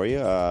parlay for you.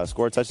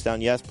 Score a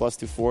touchdown, yes, plus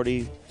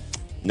 240.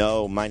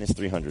 No, minus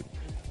 300.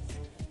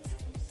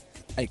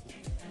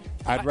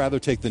 I'd rather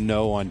take the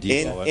no on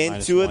Deebo.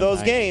 In 2 of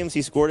those games,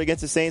 he scored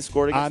against the Saints,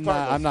 scored against the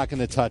Cardinals. I'm not going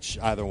to touch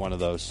either one of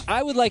those.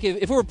 I would like,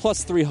 if it were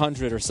plus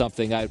 300 or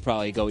something, I'd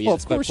probably go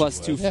yes. But plus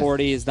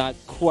 240 is not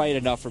quite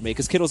enough for me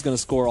because Kittle's going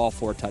to score all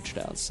 4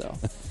 touchdowns. So,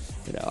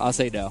 I'll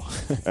say no.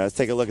 Let's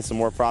take a look at some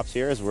more props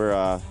here as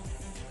we're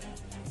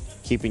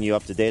keeping you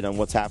up to date on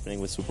what's happening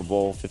with Super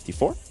Bowl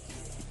 54.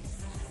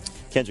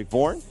 Kendrick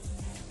Bourne.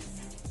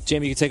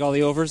 Jamie, you can take all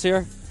the overs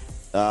here?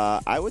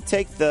 I would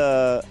take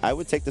the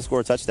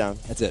score touchdown.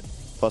 That's it.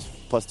 Plus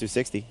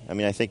 260. I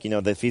mean, I think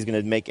that if he's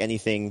going to make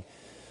anything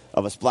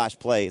of a splash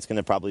play, it's going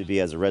to probably be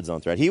as a red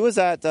zone threat. He was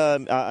at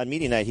on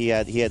media night. He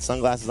had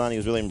sunglasses on. He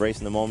was really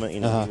embracing the moment.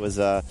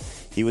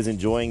 He was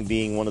enjoying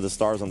being one of the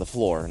stars on the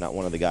floor, not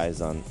one of the guys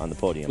on the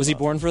podium. Was he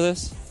born for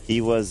this? He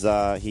was.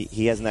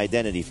 He has an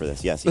identity for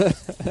this. Yes.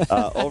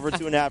 Over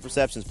 2.5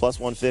 receptions, plus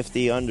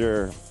 150.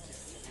 Under.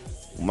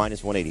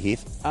 Minus 180,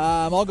 Heath.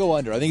 I'll go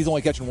under. I think he's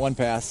only catching 1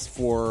 pass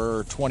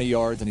for 20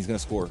 yards, and he's going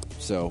to score.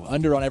 So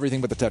under on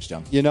everything but the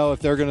touchdown. If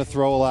they're going to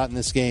throw a lot in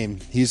this game,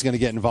 he's going to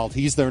get involved.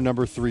 He's their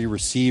number 3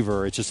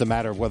 receiver. It's just a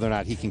matter of whether or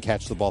not he can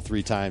catch the ball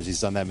 3 times.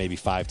 He's done that maybe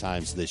 5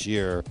 times this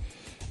year.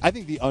 I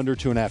think the under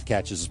 2.5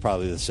 catches is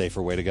probably the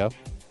safer way to go.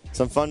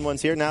 Some fun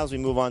ones here now as we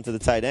move on to the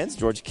tight ends.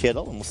 George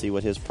Kittle, and we'll see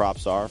what his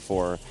props are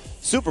for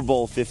Super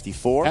Bowl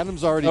 54.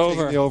 Adam's already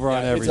taking the over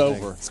on everything.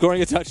 It's over.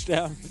 Scoring a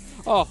touchdown.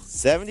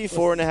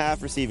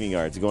 74.5 receiving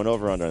yards. Going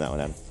over under on that one,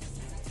 Adam.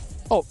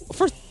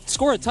 First,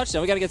 score a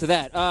touchdown. We got to get to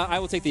that. I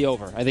will take the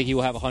over. I think he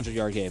will have a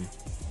 100-yard game.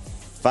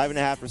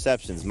 5.5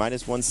 receptions.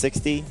 Minus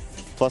 160.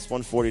 Plus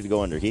 140 to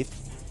go under. Heath?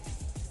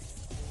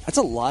 That's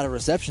a lot of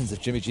receptions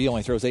if Jimmy G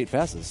only throws 8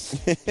 passes.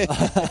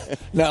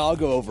 No, I'll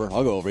go over.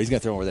 He's going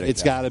to throw over that.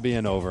 It's got to be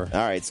an over. All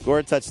right, score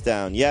a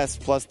touchdown. Yes,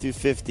 plus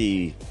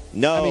 250.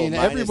 No, I mean,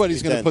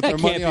 everybody's going to put their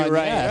money on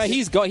right.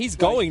 He's going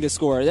to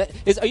score.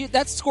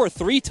 That's score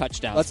 3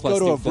 touchdowns. Let's go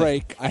to a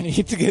break. I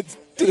need to get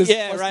to this.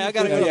 Yeah, right. I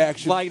got to go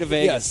flying to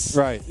Vegas. Yes,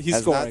 right. He's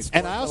scoring.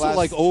 And I also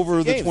like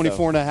over the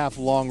 24.5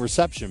 long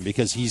reception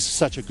because he's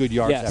such a good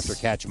yards after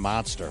catch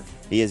monster.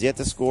 He has yet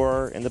to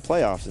score in the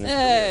playoffs.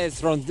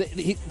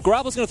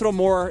 Garoppolo's going to throw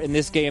more in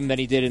this game than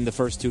he did in the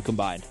first 2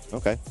 combined.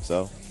 Okay,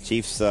 so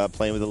Chiefs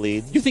playing with the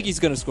lead. You think he's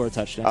going to score a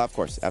touchdown? Of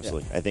course,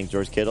 absolutely. Yeah. I think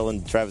George Kittle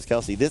and Travis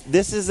Kelce.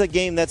 This is a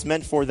game that's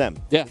meant for them.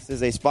 Yeah. This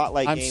is a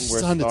spotlight game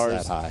where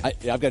stars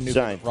I've got a new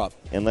shine. Prop.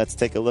 And let's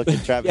take a look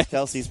at Travis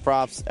Kelce's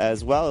props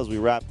as well as we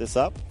wrap this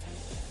up.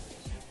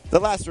 The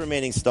last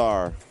remaining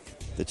star,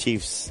 the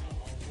Chiefs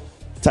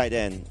tight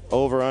end,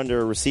 over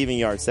under receiving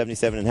yards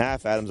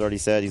 77.5. Adam's already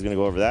said he's going to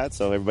go over that,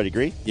 so everybody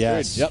agree?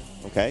 Yes. Yep.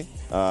 Okay.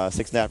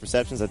 6.5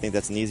 receptions. I think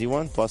that's an easy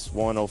one. Plus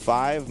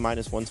 105,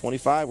 minus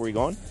 125. Where are you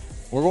going?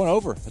 We're going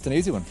over. That's an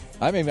easy one.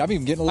 I'm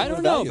even getting a little. I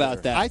don't know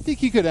about that. I think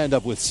he could end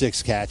up with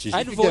 6 catches.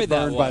 I'd you avoid get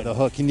burned that by one. the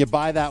hook. Can you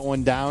buy that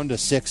one down to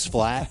 6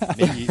 flat?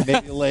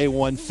 maybe lay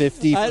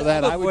 150 for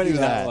that. I would do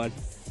that. One.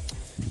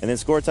 And then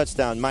score a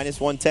touchdown. Minus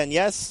 110,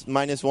 yes.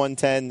 Minus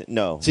 110,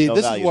 no. See, no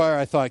this value. is where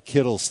I thought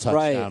Kittle's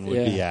touchdown would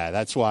yeah. be at.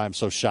 That's why I'm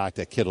so shocked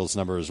that Kittle's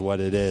number is what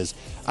it is.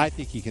 I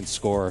think he can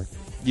score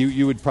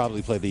You would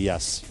probably play the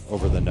yes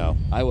over the no.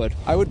 I would.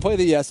 I would play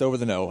the yes over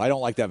the no. I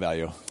don't like that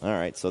value. All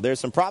right, so there's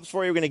some props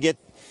for you. We're going to get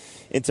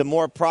into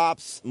more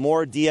props,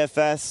 more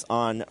DFS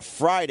on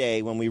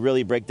Friday when we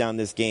really break down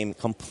this game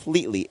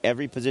completely.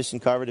 Every position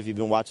covered. If you've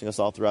been watching us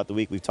all throughout the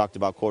week, we've talked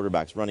about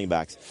quarterbacks, running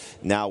backs,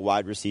 now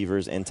wide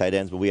receivers and tight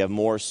ends. But we have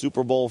more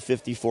Super Bowl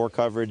 54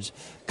 coverage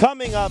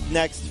coming up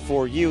next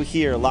for you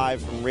here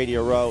live from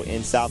Radio Row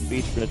in South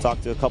Beach. We're going to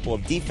talk to a couple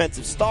of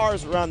defensive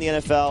stars around the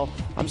NFL.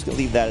 I'm just going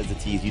to leave that as a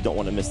tease. You don't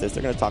want to miss this.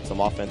 They're going to talk some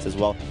offense as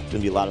well. It's going to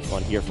be a lot of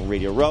fun here from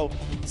Radio Row,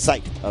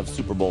 site of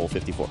Super Bowl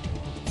 54.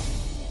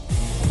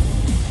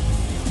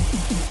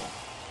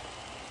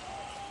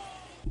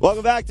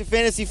 Welcome back to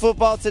Fantasy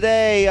Football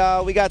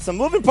Today. We got some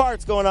moving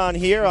parts going on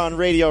here on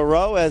Radio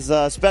Row as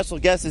a special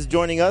guest is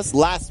joining us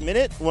last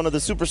minute. One of the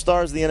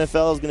superstars of the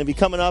NFL is going to be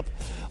coming up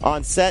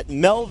on set,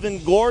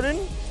 Melvin Gordon,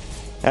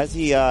 as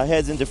he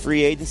heads into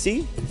free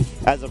agency.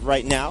 As of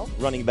right now,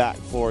 running back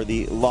for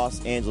the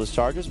Los Angeles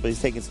Chargers, but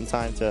he's taking some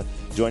time to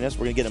join us.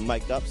 We're going to get him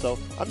mic'd up. So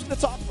I'm just going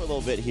to talk for a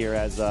little bit here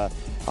as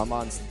I'm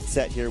on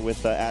set here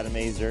with Adam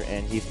Aizer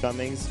and Heath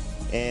Cummings.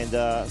 And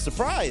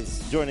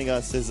surprise, joining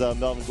us is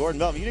Melvin Gordon.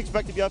 Melvin, you didn't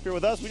expect to be up here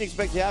with us. We didn't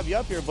expect to have you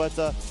up here, but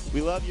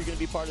we love you're going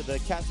to be part of the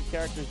cast of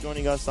characters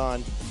joining us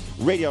on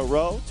Radio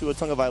Row. Tua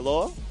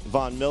Tagovailoa,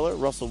 Von Miller,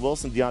 Russell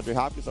Wilson, DeAndre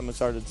Hopkins. I'm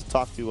excited to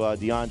talk to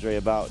DeAndre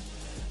about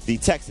the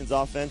Texans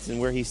offense and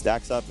where he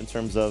stacks up in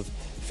terms of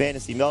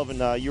fantasy. Melvin,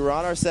 you were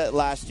on our set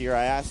last year.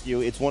 I asked you,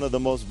 it's one of the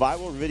most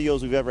viral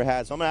videos we've ever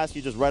had, so I'm going to ask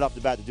you just right off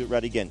the bat to do it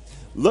right again.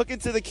 Look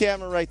into the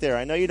camera right there.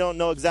 I know you don't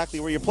know exactly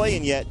where you're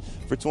playing yet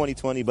for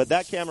 2020, but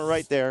that camera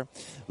right there,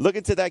 look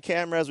into that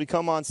camera as we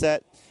come on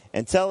set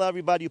and tell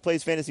everybody who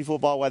plays fantasy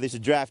football why they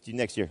should draft you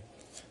next year.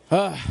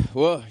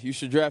 Well, you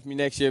should draft me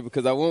next year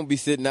because I won't be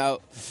sitting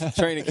out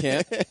training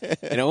camp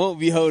and I won't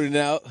be holding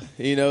out,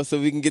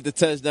 so we can get the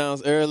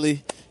touchdowns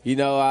early.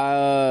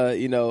 I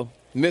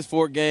missed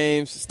 4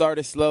 games,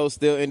 started slow,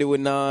 still ended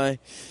with 9.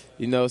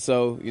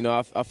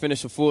 I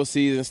finished a full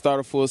season, start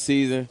a full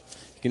season.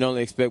 You can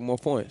only expect more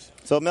points.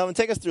 So, Melvin,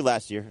 take us through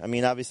last year. I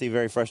mean, obviously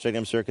very frustrating,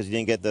 I'm sure, because you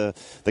didn't get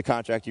the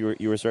contract you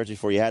were searching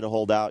for. You had to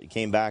hold out. You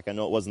came back. I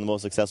know it wasn't the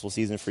most successful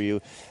season for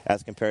you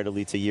as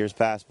comparatively to years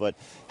past. But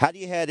how do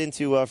you head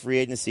into free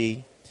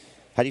agency?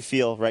 How do you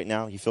feel right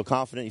now? You feel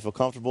confident? You feel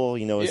comfortable?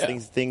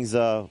 Is things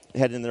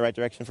heading in the right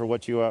direction for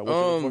what you are?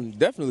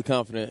 Definitely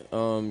confident.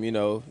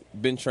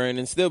 Been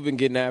training, still been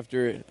getting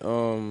after it.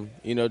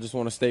 Just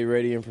want to stay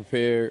ready and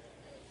prepared.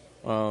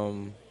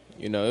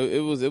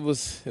 It was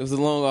a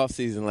long off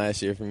season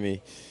last year for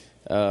me.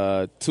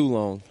 Too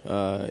long,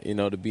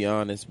 to be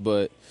honest.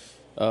 But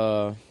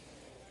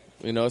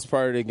it's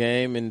part of the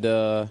game, and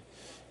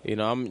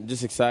I'm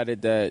just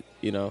excited that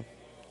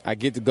I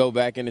get to go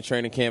back into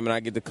training camp and I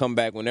get to come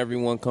back when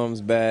everyone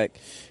comes back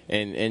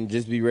and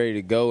just be ready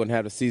to go and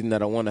have the season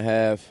that I want to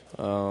have.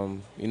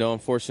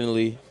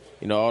 Unfortunately,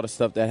 all the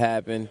stuff that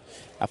happened,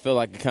 I feel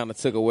like it kind of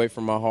took away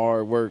from my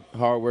hard work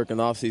in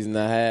the offseason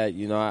I had.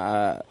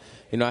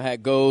 I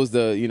had goals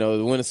to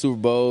win a Super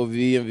Bowl,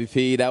 be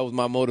MVP. That was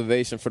my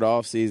motivation for the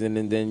offseason.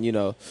 And then,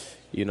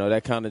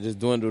 that kind of just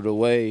dwindled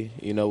away,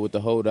 with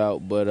the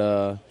holdout.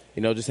 But,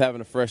 just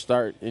having a fresh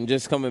start and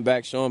just coming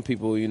back, showing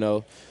people,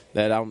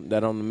 that I'm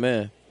the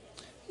man.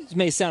 It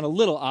may sound a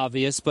little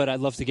obvious, but I'd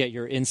love to get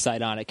your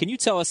insight on it. Can you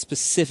tell us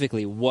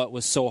specifically what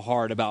was so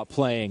hard about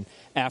playing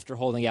after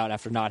holding out,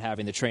 after not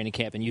having the training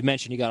camp? And you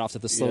mentioned you got off to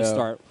the slow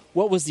start.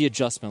 What was the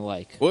adjustment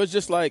like? Well, it's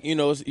just like, you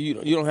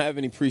don't have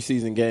any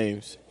preseason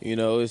games. I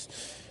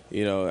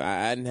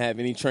didn't have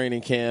any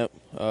training camp.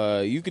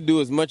 You could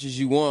do as much as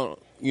you want,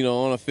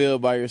 on a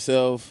field by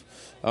yourself.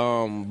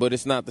 But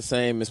it's not the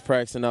same as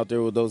practicing out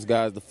there with those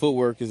guys. The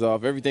footwork is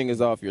off. Everything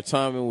is off. Your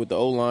timing with the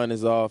O-line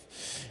is off.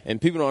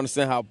 And people don't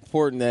understand how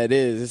important that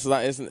is. It's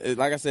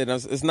like I said,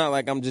 it's not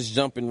like I'm just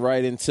jumping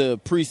right into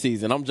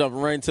preseason. I'm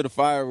jumping right into the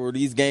fire where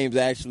these games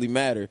actually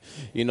matter.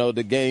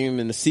 The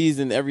game and the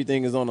season,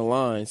 everything is on the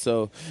line.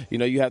 So,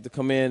 you have to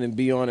come in and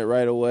be on it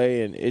right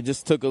away. And it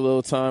just took a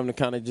little time to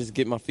kind of just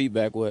get my feet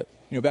back wet.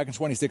 Back in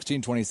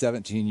 2016,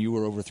 2017, you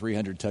were over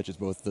 300 touches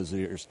both of those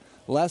years.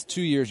 The last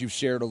 2 years, you've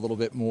shared a little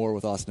bit more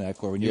with Austin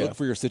Eckler. When you look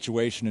for your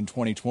situation in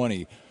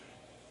 2020,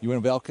 you in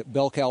a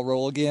bell cow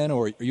role again,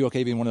 or are you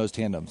okay being one of those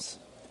tandems?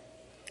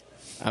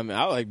 I mean,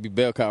 I like to be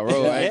bell cow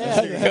role.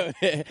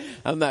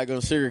 I'm not going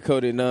to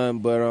sugarcoat it none,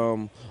 but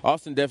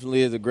Austin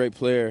definitely is a great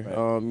player.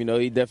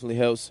 Right. He definitely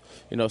helps,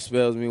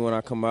 spells me when I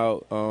come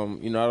out. I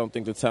don't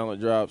think the talent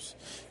drops,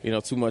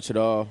 too much at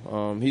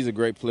all. He's a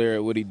great player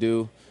at what he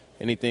do.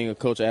 Anything a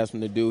coach asks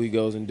him to do, he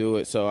goes and do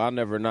it. So I'll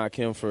never knock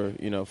him for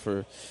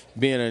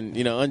being an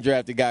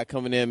undrafted guy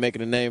coming in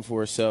making a name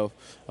for himself.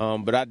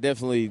 But I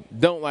definitely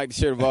don't like to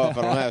share the ball if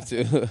I don't have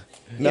to.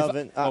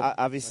 Melvin,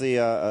 obviously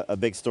a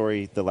big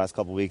story the last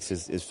couple of weeks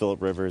is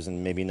Phillip Rivers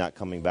and maybe not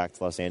coming back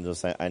to Los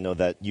Angeles. I know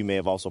that you may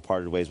have also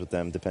parted ways with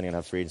them depending on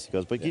how free agency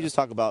goes. But can you just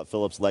talk about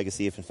Phillip's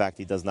legacy if, in fact,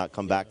 he does not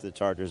come back to the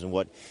Chargers and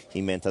what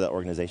he meant to that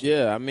organization?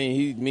 Yeah, I mean,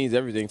 he means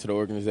everything to the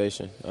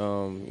organization.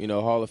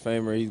 Hall of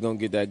Famer, he's going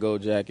to get that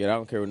gold jacket. I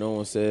don't care what no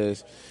one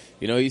says.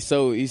 He's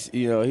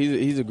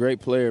a great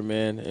player,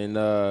 man,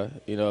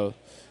 and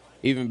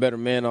even better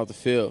man off the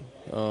field.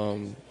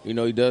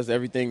 He does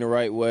everything the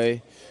right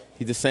way.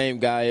 He's the same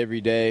guy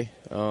every day.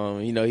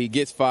 He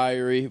gets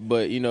fiery,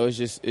 but it's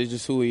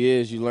just who he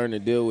is. You learn to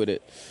deal with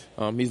it.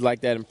 He's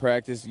like that in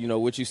practice.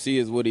 What you see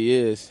is what he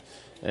is.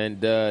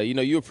 And,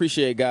 you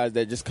appreciate guys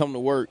that just come to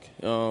work.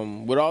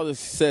 With all the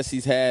success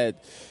he's had,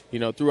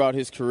 throughout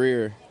his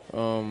career,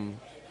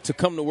 to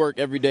come to work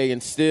every day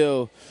and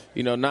still,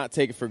 not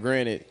take it for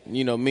granted,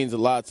 means a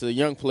lot to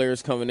young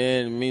players coming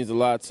in. It means a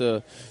lot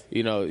to,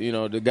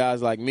 the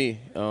guys like me.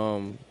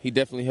 He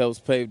definitely helps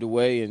pave the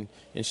way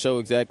and show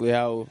exactly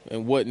how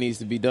and what needs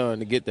to be done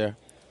to get there.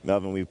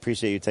 Melvin, we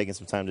appreciate you taking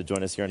some time to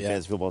join us here on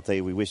Fantasy Football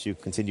Today. We wish you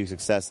continued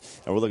success,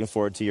 and we're looking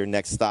forward to your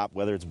next stop,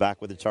 whether it's back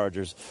with the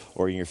Chargers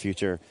or in your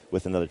future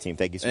with another team.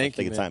 Thank you so much for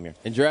taking time here.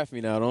 And draft me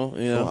now, don't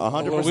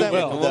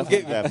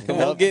 100%.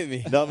 Come on, get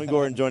me. Melvin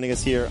Gordon joining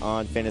us here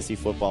on Fantasy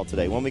Football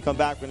Today. When we come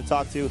back, we're going to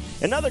talk to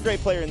another great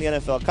player in the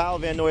NFL. Kyle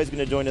Van Noy is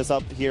going to join us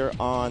up here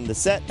on the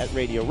set at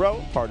Radio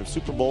Row, part of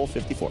Super Bowl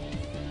 54.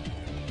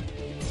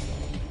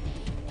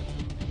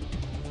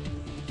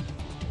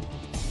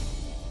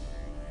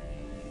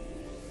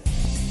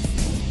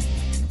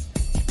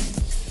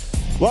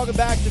 Welcome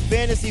back to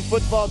Fantasy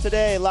Football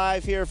Today,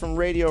 live here from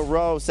Radio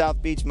Row,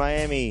 South Beach,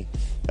 Miami,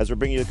 as we're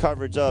bringing you the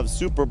coverage of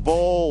Super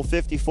Bowl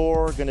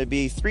 54. Going to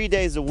be 3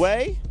 days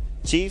away.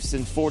 Chiefs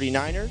and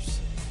 49ers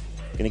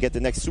going to get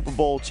the next Super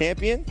Bowl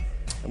champion,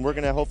 and we're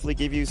going to hopefully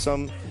give you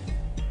some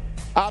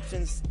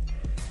options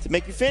to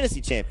make you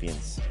fantasy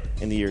champions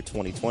in the year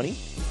 2020.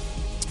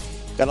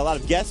 Got a lot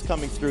of guests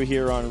coming through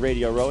here on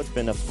Radio Row. It's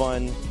been a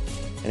fun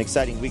and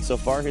exciting week so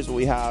far. Here's what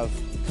we have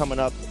coming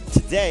up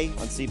today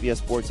on CBS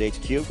Sports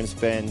HQ. We're going to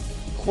spend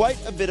quite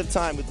a bit of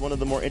time with one of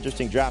the more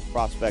interesting draft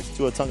prospects,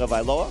 Tua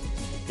Tagovailoa,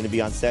 going to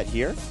be on set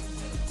here.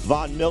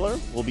 Von Miller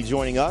will be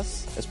joining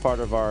us as part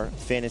of our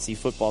Fantasy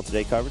Football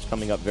Today coverage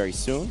coming up very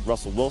soon.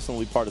 Russell Wilson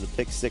will be part of the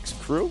Pick Six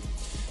crew.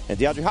 And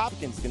DeAndre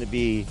Hopkins is going to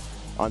be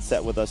on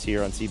set with us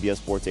here on CBS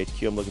Sports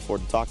HQ. I'm looking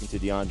forward to talking to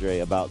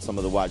DeAndre about some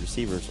of the wide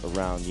receivers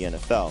around the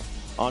NFL.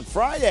 On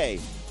Friday,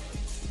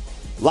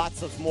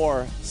 lots of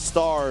more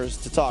stars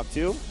to talk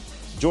to.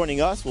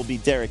 Joining us will be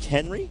Derrick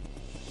Henry,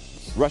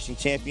 rushing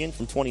champion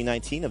from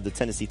 2019 of the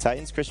Tennessee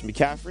Titans. Christian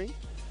McCaffrey,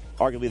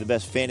 arguably the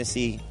best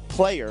fantasy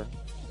player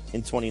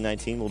in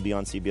 2019, will be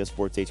on CBS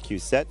Sports HQ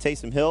set.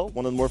 Taysom Hill,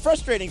 one of the more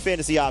frustrating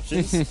fantasy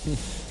options,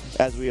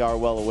 as we are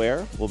well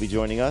aware, will be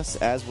joining us,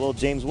 as will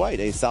James White,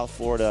 a South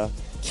Florida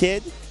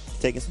kid,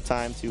 taking some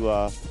time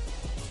to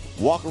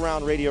walk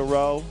around Radio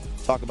Row,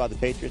 talk about the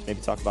Patriots,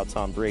 maybe talk about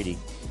Tom Brady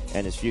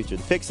and his future.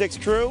 The Pick Six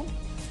crew,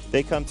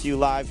 they come to you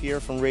live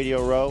here from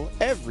Radio Row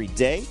every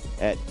day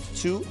at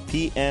 2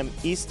 p.m.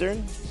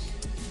 Eastern.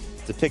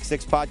 It's a Pick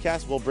Six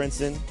podcast. Will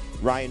Brinson,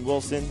 Ryan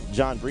Wilson,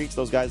 John Breach,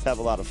 those guys have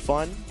a lot of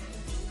fun.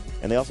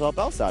 And they also help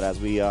us out, as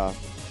we got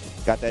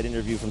that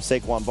interview from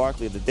Saquon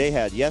Barkley that they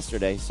had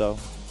yesterday. So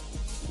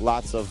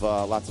lots of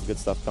good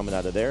stuff coming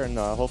out of there. And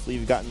hopefully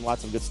you've gotten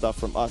lots of good stuff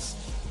from us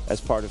as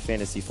part of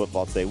Fantasy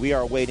Football Today. We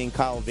are awaiting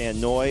Kyle Van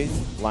Noy,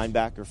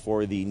 linebacker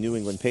for the New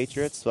England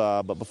Patriots.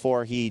 But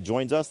before he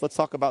joins us, let's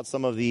talk about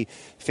some of the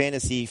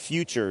fantasy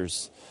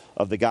futures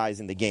of the guys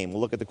in the game.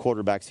 We'll look at the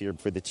quarterbacks here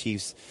for the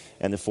Chiefs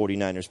and the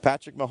 49ers.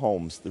 Patrick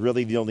Mahomes,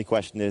 really the only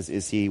question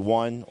is he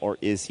 1 or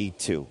is he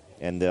 2?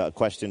 And the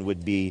question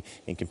would be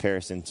in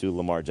comparison to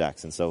Lamar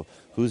Jackson. So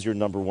who's your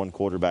number one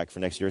quarterback for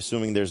next year,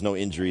 assuming there's no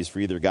injuries for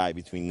either guy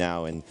between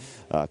now and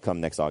come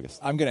next August?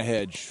 I'm going to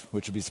hedge,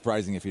 which would be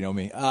surprising if you know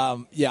me.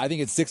 I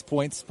think it's 6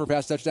 points per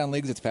pass touchdown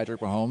leagues. It's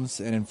Patrick Mahomes.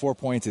 And in 4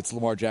 points, it's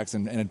Lamar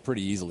Jackson, and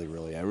pretty easily,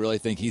 really. I really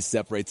think he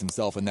separates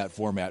himself in that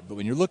format. But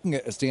when you're looking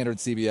at a standard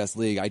CBS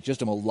league, I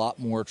just am a lot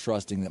more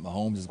trusting that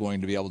Mahomes is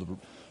going to be able to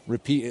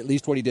repeat at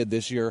least what he did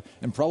this year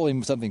and probably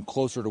something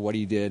closer to what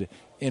he did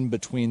in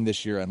between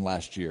this year and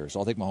last year. So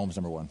I'll take Mahomes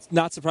number one.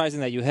 Not surprising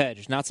that you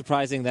hedge. Not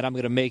surprising that I'm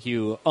going to make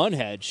you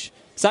unhedge.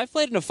 So I've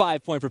played in a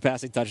 5-point per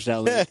passing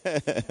touchdown league.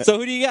 So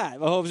who do you got,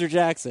 Mahomes or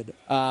Jackson?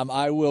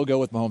 I will go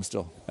with Mahomes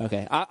still.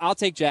 Okay. I'll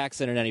take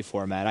Jackson in any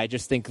format. I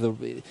just think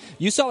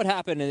you saw what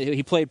happened.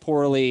 He played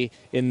poorly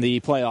in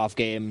the playoff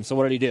game. So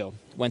what did he do?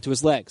 Went to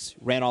his legs,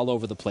 ran all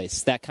over the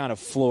place. That kind of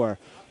floor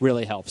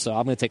really helps. So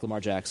I'm going to take Lamar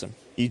Jackson.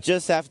 You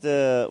just have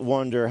to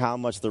wonder how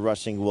much the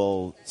rushing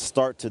will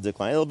start to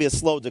decline. It'll be a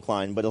slow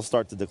decline, but it'll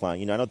start to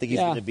decline. I don't think he's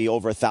going to be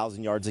over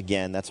 1,000 yards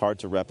again. That's hard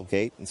to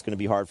replicate. It's going to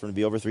be hard for him to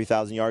be over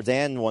 3,000 yards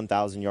and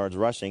 1,000 yards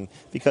rushing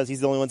because he's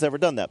the only one that's ever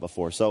done that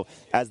before. So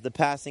as the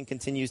passing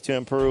continues to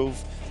improve,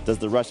 does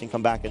the rushing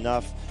come back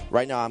enough?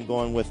 Right now I'm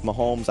going with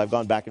Mahomes. I've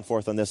gone back and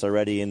forth on this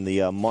already in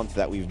the month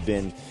that we've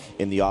been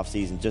in the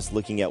offseason, just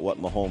looking at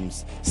what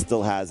Mahomes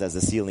still has as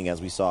a ceiling,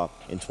 as we saw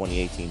in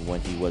 2018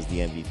 when he was the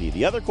MVP.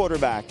 The other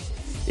quarterback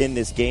in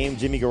this game,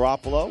 Jimmy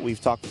Garoppolo, we've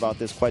talked about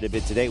this quite a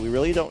bit today. We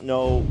really don't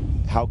know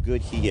how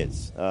good he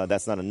is.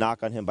 That's not a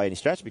knock on him by any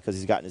stretch because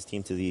he's gotten his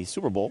team to the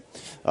Super Bowl.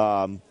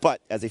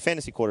 But as a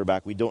fantasy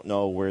quarterback, we don't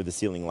know where the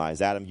ceiling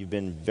lies. Adam, you've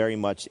been very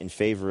much in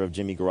favor of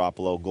Jimmy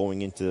Garoppolo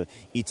going into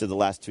each of the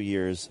last 2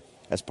 years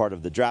as part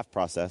of the draft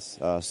process.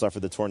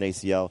 Suffered the torn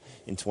ACL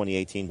in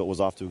 2018, but was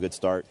off to a good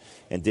start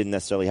and didn't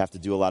necessarily have to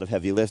do a lot of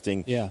heavy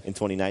lifting in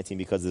 2019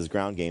 because of his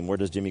ground game. Where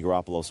does Jimmy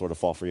Garoppolo sort of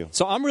fall for you?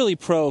 So I'm really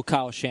pro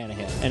Kyle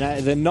Shanahan.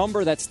 And the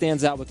number that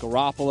stands out with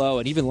Garoppolo,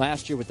 and even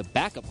last year with the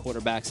backup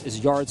quarterbacks, is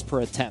yards per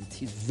attempt.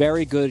 He's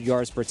very good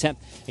yards per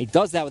attempt. And he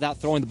does that without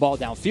throwing the ball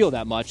downfield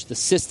that much. The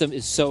system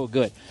is so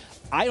good.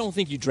 I don't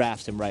think you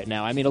draft him right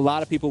now. I mean, a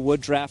lot of people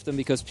would draft him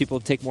because people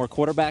take more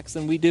quarterbacks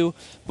than we do.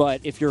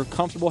 But if you're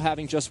comfortable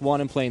having just one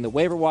and playing the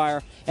waiver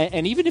wire,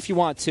 and even if you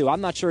want to,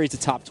 I'm not sure he's a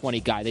top 20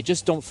 guy. They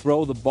just don't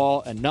throw the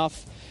ball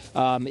enough.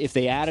 If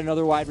they add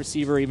another wide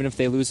receiver, even if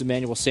they lose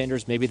Emmanuel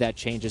Sanders, maybe that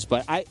changes.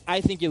 But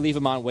I think you leave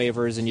him on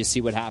waivers and you see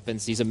what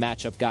happens. He's a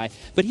matchup guy.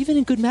 But even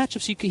in good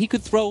matchups, he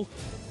could throw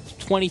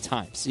 20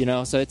 times,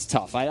 so it's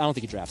tough. I don't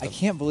think you draft him. I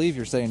can't believe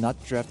you're saying not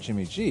to draft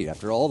Jimmy G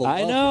after all the love.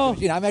 I know.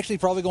 I'm actually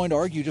probably going to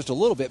argue just a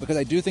little bit because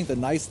I do think the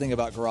nice thing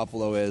about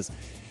Garoppolo is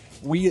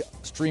we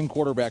stream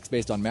quarterbacks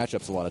based on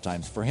matchups a lot of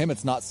times. For him,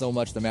 it's not so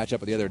much the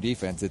matchup of the other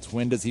defense. It's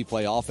when does he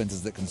play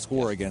offenses that can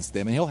score against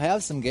them. And he'll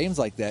have some games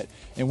like that.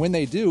 And when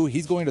they do,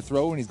 he's going to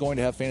throw and he's going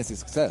to have fantasy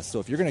success.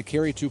 So if you're going to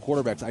carry two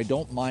quarterbacks, I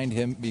don't mind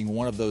him being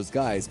one of those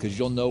guys because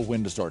you'll know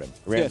when to start him.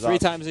 Rams 3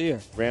 times a year.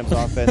 Rams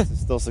offense is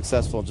still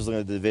successful. Just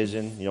looking at the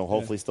division,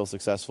 hopefully still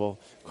successful.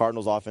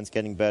 Cardinals offense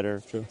getting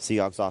better. True.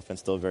 Seahawks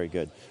offense still very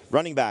good.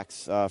 Running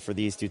backs for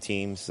these two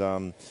teams,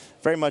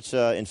 very much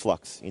in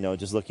flux.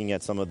 Just looking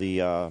at some of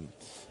the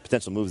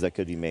potential moves that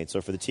could be made.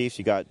 So for the Chiefs,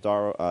 you got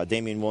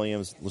Damian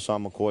Williams,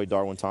 LaShawn McCoy,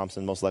 Darwin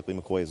Thompson. Most likely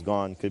McCoy is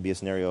gone. Could be a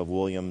scenario of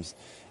Williams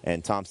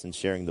and Thompson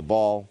sharing the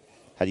ball.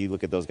 How do you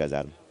look at those guys,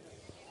 Adam?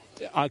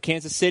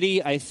 Kansas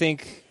City, I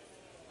think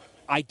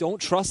I don't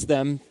trust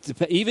them.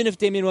 Even if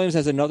Damian Williams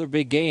has another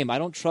big game, I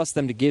don't trust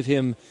them to give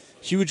him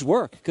huge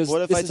work.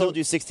 What if I told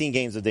you 16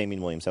 games of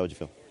Damian Williams? How would you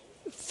feel?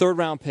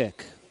 3rd-round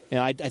pick.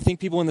 I think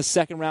people in the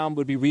 2nd round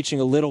would be reaching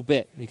a little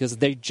bit because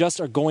they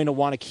just are going to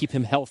want to keep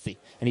him healthy,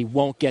 and he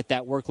won't get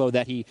that workload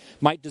that he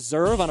might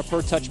deserve on a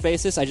per-touch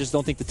basis. I just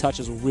don't think the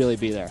touches will really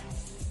be there.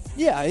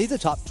 Yeah, he's a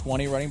top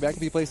 20 running back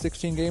if he plays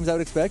 16 games, I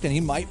would expect, and he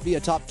might be a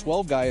top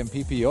 12 guy in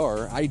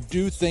PPR. I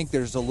do think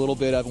there's a little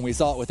bit of, and we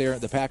saw it with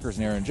the Packers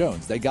and Aaron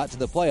Jones. They got to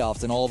the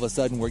playoffs, and all of a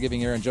sudden we're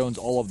giving Aaron Jones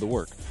all of the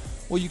work.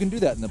 Well, you can do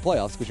that in the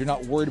playoffs because you're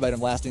not worried about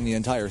him lasting the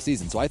entire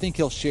season. So I think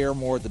he'll share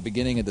more at the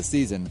beginning of the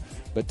season.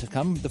 But to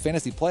come the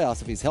fantasy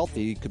playoffs, if he's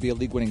healthy, he could be a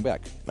league-winning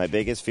back. My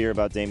biggest fear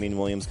about Damian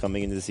Williams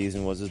coming into the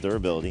season was his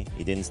durability.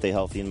 He didn't stay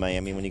healthy in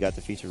Miami when he got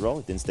the featured role.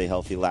 He didn't stay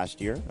healthy last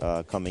year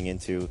coming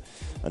into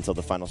until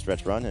the final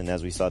stretch run. And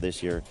as we saw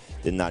this year,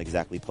 did not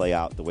exactly play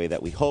out the way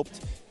that we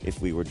hoped if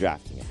we were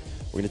drafting him.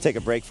 We're going to take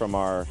a break from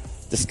our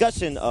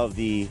discussion of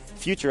the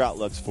future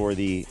outlooks for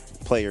the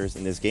players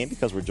in this game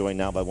because we're joined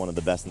now by one of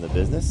the best in the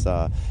business,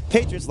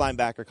 Patriots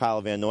linebacker Kyle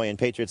Van Noy, and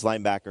Patriots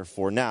linebacker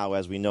for now,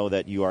 as we know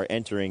that you are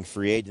entering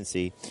free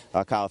agency.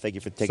 Kyle, thank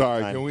you for taking the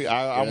time. Sorry, can we?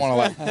 I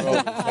want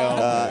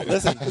to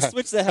listen.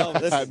 Switch the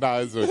helmet.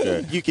 No, it's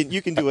okay.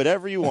 You can do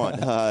whatever you want.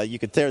 You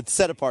can tear the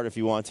set apart if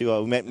you want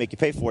to. We make you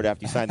pay for it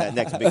after you sign that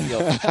next big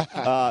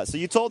deal. So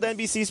you told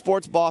NBC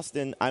Sports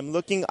Boston, "I'm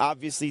looking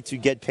obviously to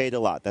get paid a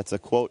lot." That's a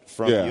quote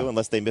from you,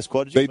 unless they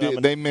misquoted you.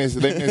 They missed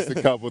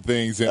a couple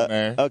things in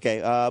there.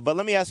 Okay, but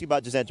let me ask you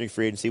about just entering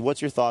free agency.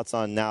 What's your thoughts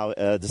on now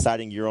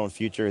deciding your own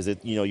future? Is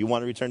it you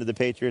want to return to the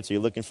Patriots? Are you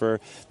looking for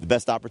the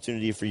best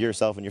opportunity for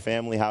yourself and your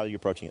family? How are you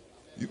approaching it?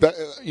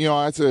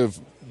 That's a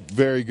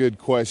very good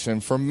question.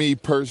 For me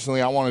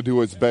personally, I want to do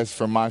what's best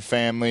for my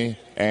family,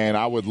 and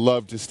I would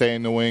love to stay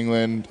in New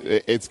England.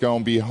 It's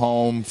going to be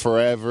home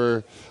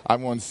forever.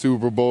 I've won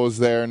Super Bowls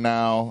there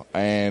now,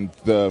 and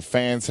the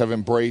fans have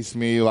embraced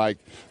me like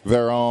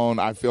their own.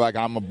 I feel like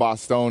I'm a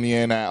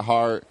Bostonian at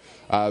heart.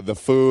 The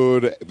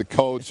food, the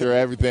culture,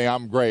 everything.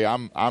 I'm great.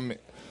 I'm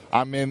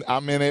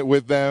in it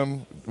with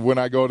them when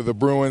I go to the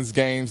Bruins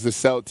games, the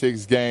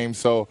Celtics games.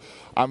 So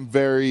I'm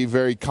very,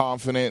 very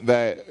confident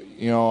that,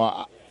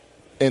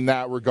 in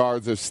that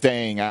regards of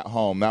staying at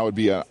home. That would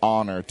be an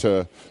honor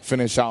to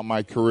finish out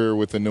my career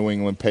with the New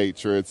England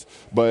Patriots.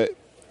 But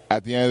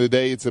at the end of the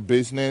day, it's a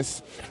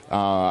business.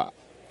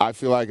 I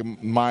feel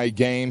like my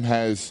game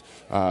has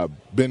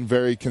been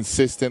very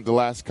consistent the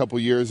last couple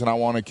years, and I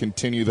want to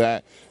continue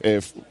that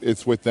if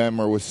it's with them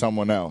or with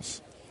someone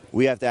else.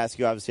 We have to ask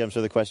you, obviously, I'm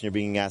sure the question you're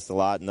being asked a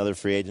lot, another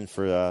free agent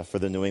for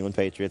the New England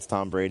Patriots,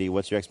 Tom Brady.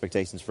 What's your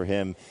expectations for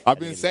him? I've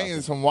been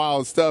saying some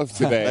wild stuff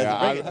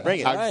today.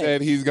 Bring it. I've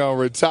said he's going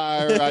to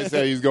retire. I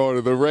said he's going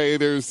to the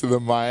Raiders, to the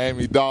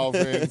Miami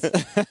Dolphins,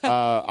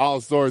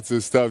 all sorts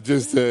of stuff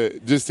just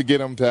to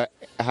get him to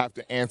have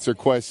to answer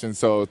questions.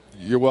 So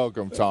you're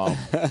welcome, Tom.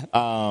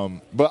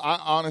 But I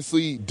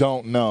honestly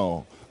don't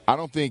know. I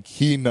don't think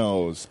he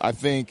knows. I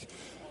think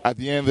at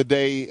the end of the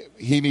day,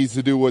 he needs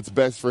to do what's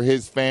best for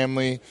his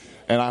family,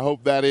 and I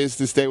hope that is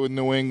to stay with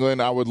New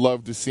England. I would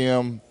love to see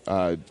him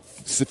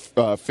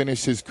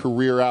finish his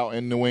career out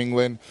in New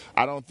England.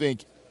 I don't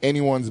think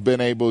anyone's been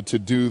able to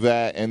do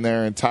that in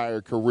their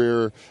entire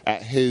career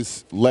at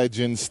his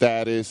legend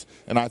status,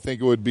 and I think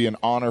it would be an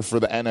honor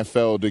for the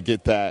NFL to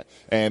get that,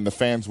 and the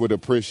fans would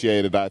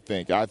appreciate it, I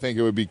think. I think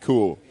it would be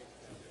cool.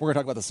 We're going to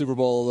talk about the Super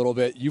Bowl a little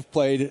bit. You've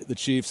played the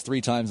Chiefs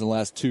 3 times in the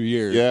last 2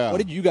 years. Yeah. What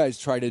did you guys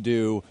try to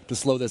do to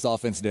slow this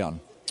offense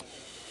down?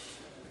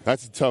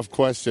 That's a tough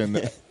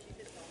question.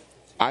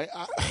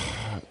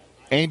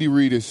 Andy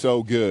Reid is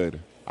so good.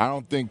 I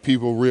don't think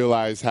people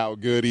realize how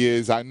good he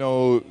is. I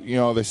know,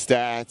 the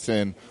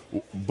stats,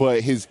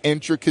 but his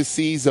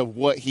intricacies of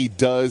what he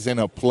does in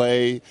a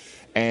play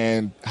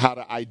and how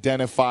to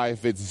identify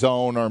if it's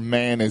zone or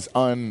man is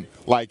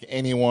unlike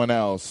anyone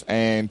else.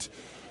 And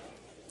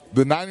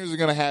the Niners are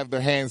going to have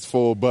their hands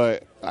full,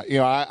 but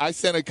I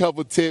sent a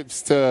couple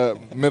tips to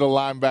middle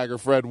linebacker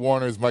Fred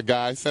Warner's my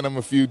guy. I sent him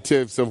a few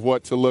tips of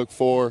what to look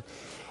for.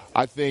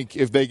 I think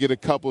if they get a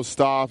couple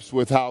stops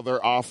with how their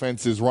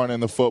offense is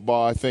running the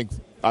football, I think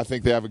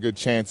they have a good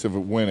chance of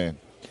winning.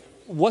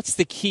 What's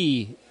the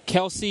key,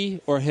 Kelce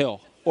or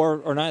Hill,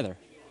 or neither?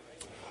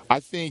 I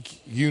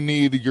think you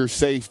need your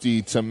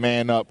safety to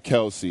man up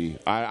Kelce.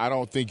 I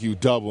don't think you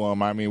double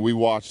him. I mean, we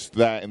watched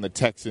that in the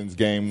Texans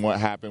game, what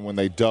happened when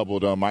they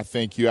doubled him. I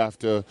think you have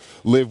to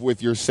live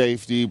with your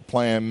safety,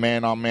 playing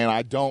man-on-man.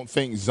 I don't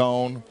think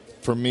zone,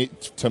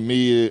 to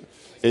me,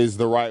 is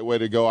the right way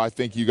to go. I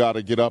think you got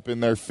to get up in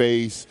their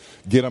face,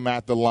 get them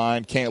at the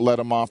line, can't let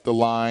them off the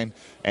line,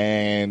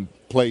 and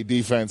play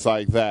defense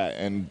like that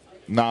and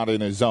not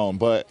in a zone.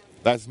 But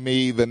that's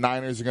me. The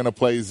Niners are going to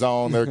play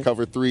zone. They're a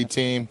cover 3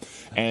 team,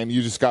 and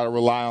you just got to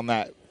rely on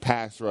that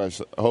pass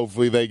rush.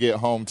 Hopefully they get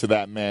home to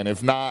that man.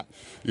 If not,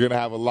 you're going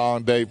to have a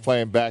long day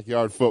playing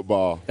backyard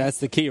football. That's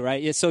the key,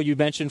 right? Yeah, so you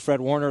mentioned Fred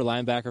Warner,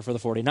 linebacker for the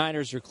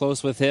 49ers. You're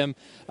close with him.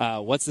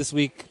 What's this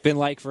week been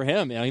like for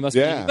him? He must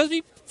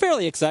be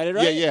fairly excited,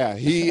 right? Yeah.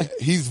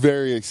 He's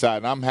very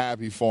excited. I'm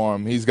happy for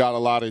him. He's got a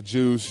lot of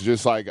juice,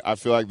 just like I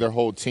feel like their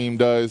whole team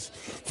does.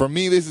 For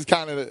me, this is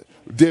kind of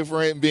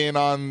different being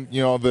on,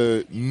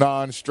 the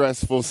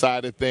non-stressful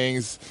side of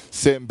things,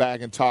 sitting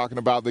back and talking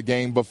about the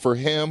game. But for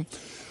him,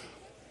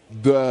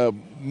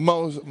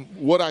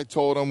 what I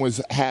told him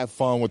was have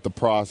fun with the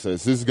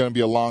process. This is going to be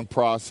a long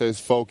process.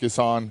 Focus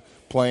on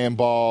playing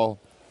ball,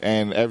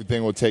 and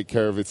everything will take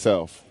care of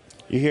itself.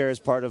 You're here as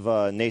part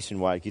of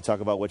Nationwide. Can you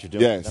talk about what you're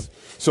doing? Yes.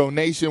 So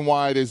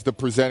Nationwide is the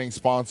presenting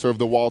sponsor of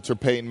the Walter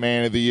Payton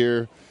Man of the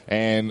Year,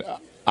 and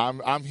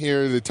I'm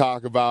here to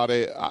talk about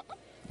it.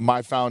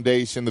 My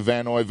foundation, the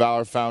Van Noy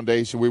Valor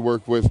Foundation, we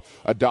work with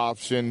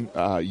adoption,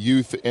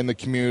 youth in the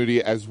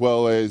community, as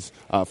well as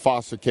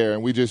foster care,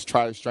 and we just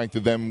try to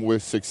strengthen them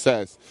with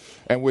success.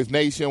 And with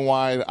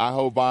Nationwide, I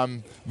hope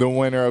I'm the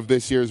winner of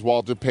this year's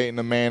Walter Payton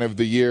the Man of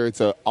the Year.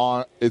 It's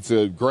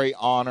a great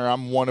honor.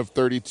 I'm one of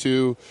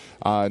 32.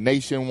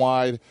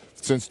 Nationwide,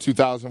 since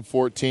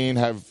 2014,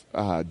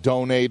 have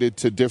donated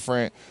to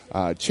different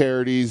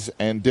charities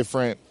and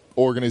different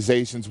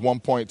organizations,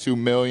 $1.2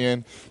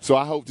 million. So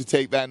I hope to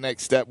take that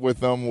next step with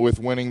them with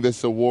winning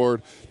this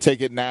award, take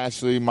it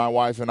nationally, my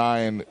wife and I,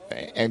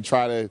 and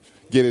try to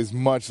get as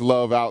much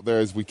love out there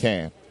as we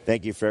can.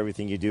 Thank you for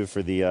everything you do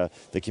for the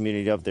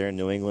community up there in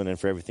New England, and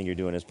for everything you're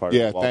doing as part of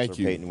the Walter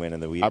Payton Win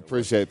and the week. I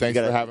appreciate it. Thanks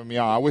for having me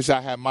on. I wish I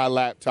had my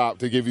laptop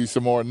to give you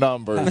some more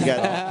numbers. You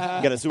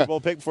got a Super Bowl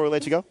pick before we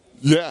let you go?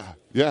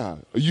 Yeah.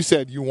 You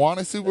said you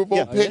want a Super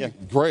Bowl pick? Yeah.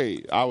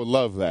 Great. I would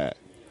love that.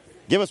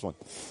 Give us one.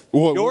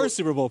 Your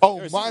Super Bowl pick. Oh,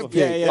 my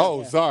pick.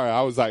 Sorry.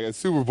 I was like, a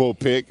Super Bowl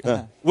pick.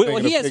 Well,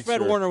 he has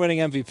Fred Warner winning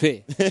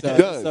MVP. He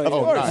does.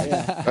 Nice.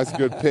 Yeah. That's a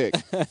good pick.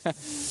 I'm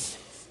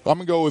going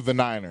to go with the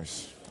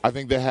Niners. I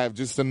think they have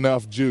just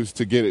enough juice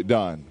to get it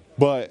done.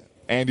 But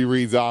Andy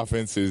Reid's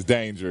offense is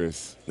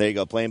dangerous. There you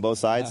go, playing both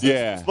sides.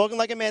 Yeah. Spoken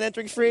like a man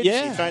entering free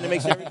agency, trying to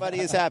make sure everybody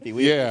is happy.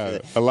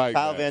 I like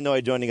Kyle that. Van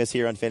Noy joining us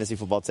here on Fantasy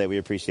Football Today. We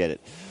appreciate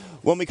it.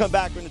 When we come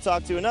back, we're going to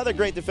talk to another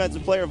great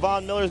defensive player.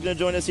 Von Miller is going to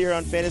join us here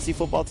on Fantasy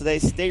Football Today.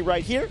 Stay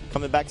right here.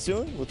 Coming back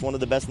soon with one of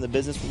the best in the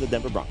business from the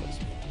Denver Broncos.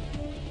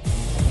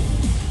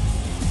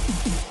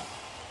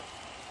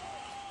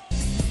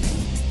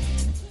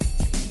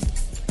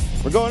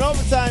 We're going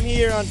overtime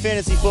here on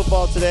Fantasy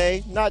Football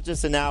Today. Not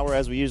just an hour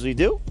as we usually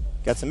do.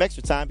 Got some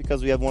extra time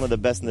because we have one of the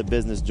best in the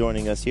business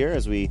joining us here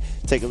as we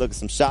take a look at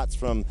some shots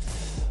from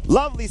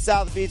lovely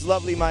South Beach,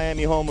 lovely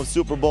Miami, home of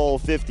Super Bowl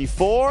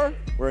 54,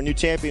 where a new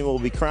champion will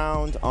be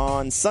crowned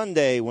on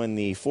Sunday when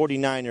the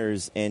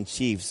 49ers and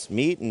Chiefs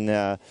meet. And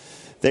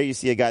there you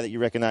see a guy that you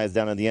recognize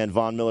down at the end,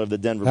 Von Miller of the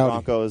Denver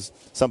Broncos.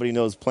 Somebody who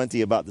knows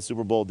plenty about the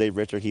Super Bowl. Dave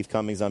Richter, Heath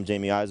Cummings, I'm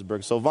Jamie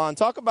Eisenberg. So, Von,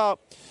 talk about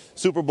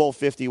Super Bowl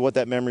 50, what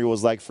that memory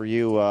was like for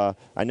you. I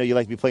know you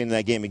like to be playing in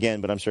that game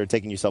again, but I'm sure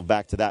taking yourself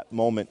back to that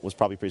moment was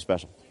probably pretty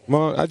special.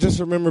 Well, I just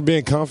remember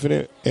being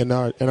confident in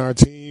our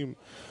team,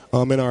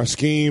 in our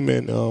scheme,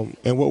 and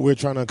what we're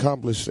trying to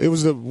accomplish. It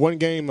was the one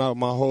game out of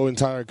my whole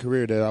entire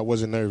career that I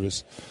wasn't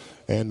nervous.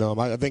 And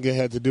I think it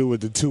had to do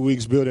with the 2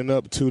 weeks building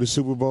up to the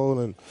Super Bowl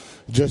and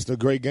just a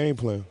great game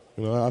plan.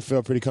 I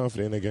felt pretty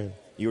confident in that game.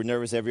 You were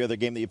nervous every other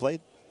game that you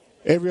played?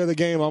 Every other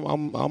game,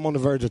 I'm on the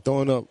verge of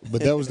throwing up.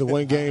 But that was the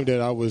one game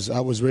that I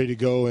was ready to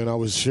go and I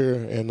was sure.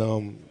 And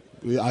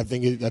I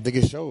think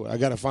it showed. I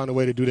got to find a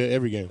way to do that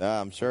every game.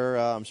 I'm sure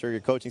your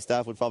coaching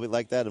staff would probably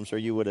like that. I'm sure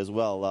you would as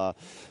well.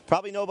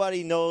 Probably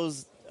nobody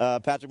knows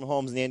Patrick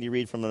Mahomes and Andy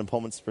Reid from an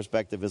opponent's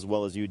perspective as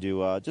well as you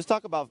do. Just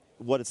talk about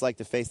what it's like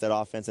to face that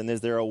offense, and is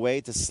there a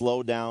way to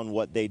slow down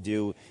what they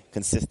do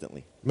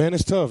consistently? Man,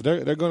 it's tough.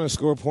 They're going to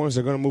score points.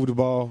 They're going to move the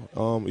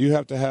ball. You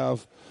have to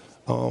have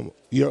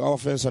your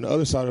offense on the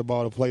other side of the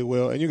ball to play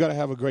well, and you got to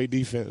have a great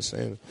defense.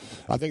 And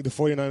I think the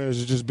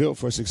 49ers are just built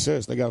for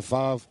success. They got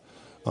 5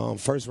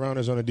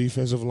 first-rounders on the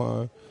defensive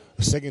line.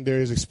 The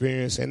secondary is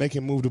experienced, and they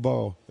can move the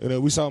ball.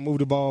 We saw them move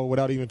the ball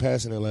without even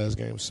passing it last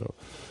game. So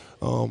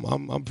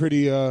I'm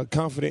pretty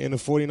confident in the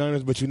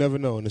 49ers, but you never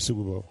know in the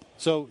Super Bowl.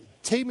 So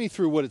take me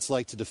through what it's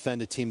like to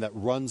defend a team that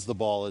runs the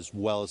ball as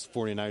well as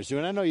 49ers do.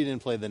 And I know you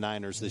didn't play the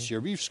Niners this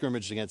year, but you've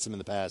scrimmaged against them in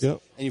the past, and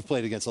you've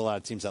played against a lot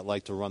of teams that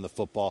like to run the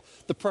football.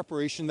 The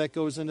preparation that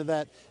goes into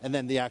that, and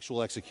then the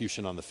actual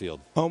execution on the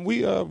field.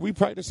 We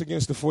practice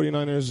against the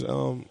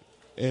 49ers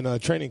in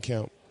training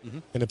camp.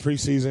 In the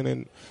preseason,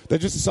 and they're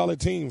just a solid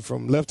team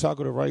from left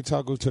tackle to right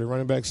tackle to the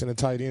running backs and the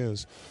tight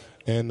ends.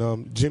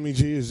 And Jimmy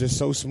G is just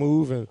so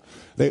smooth, and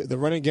the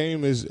running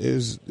game is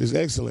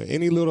excellent.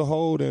 Any little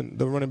hole, and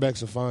the running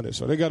backs will find it.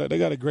 So they got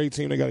a great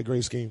team. They got a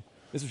great scheme.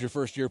 This was your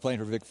first year playing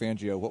for Vic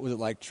Fangio. What was it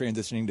like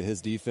transitioning to his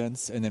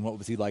defense, and then what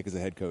was he like as a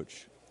head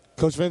coach?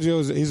 Coach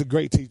Fangio he's a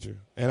great teacher,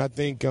 and I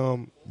think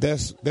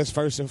that's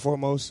first and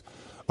foremost.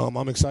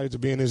 I'm excited to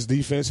be in his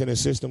defense and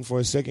his system for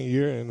his second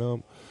year,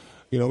 and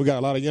we got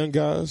a lot of young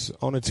guys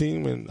on the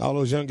team, and all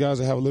those young guys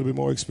that have a little bit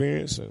more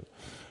experience. And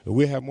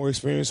we have more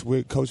experience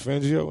with Coach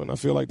Fangio, and I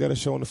feel like that is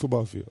showing the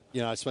football field.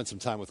 I spent some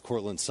time with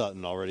Courtland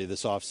Sutton already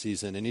this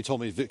offseason, and he told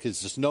me Vic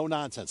is just no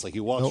nonsense. Like, he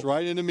walks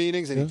right into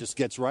meetings, and he just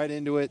gets right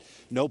into it.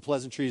 No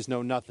pleasantries,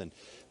 no nothing.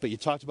 But you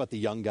talked about the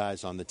young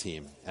guys on the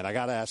team, and I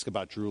got to ask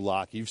about Drew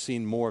Lock. You've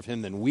seen more of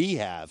him than we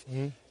have.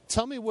 Mm-hmm.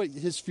 Tell me what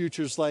his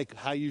future's like,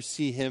 how you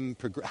see him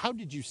how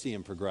did you see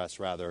him progress,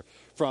 rather,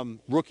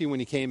 from rookie when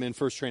he came in,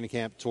 first training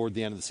camp, toward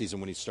the end of the season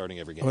when he's starting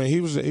every game? I mean,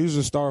 he was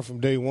a star from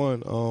day one.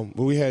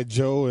 But we had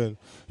Joe and,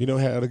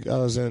 had other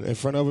guys in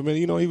front of him. And,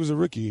 he was a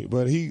rookie.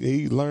 But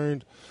he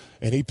learned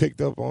and he picked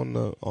up on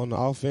the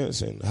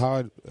offense and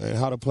how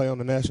to play on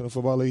the National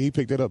Football League. He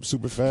picked it up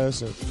super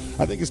fast. And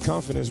I think his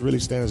confidence really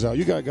stands out.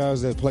 You got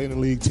guys that play in the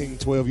league 10,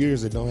 12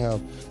 years that don't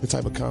have the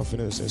type of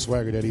confidence and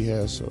swagger that he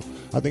has. So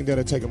I think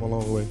that'll take him a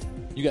long way.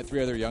 You got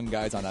 3 other young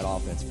guys on that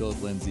offense,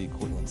 Philip Lindsay,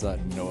 Courtland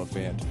Sutton, Noah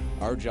Fant.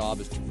 Our job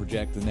is to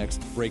project the next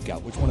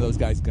breakout. Which one of those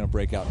guys is going to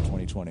break out in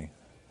 2020?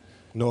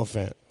 Noah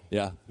Fant.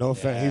 Yeah. Noah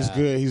Fant. He's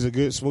good. He's a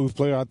good, smooth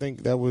player. I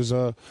think that was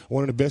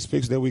one of the best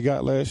picks that we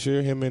got last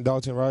year, him and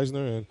Dalton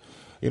Reisner. And,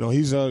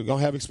 he's going to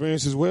have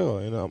experience as well.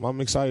 And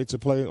I'm excited to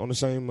play on the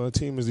same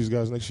team as these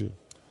guys next year.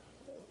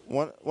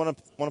 Want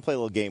to play a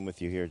little game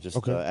with you here, just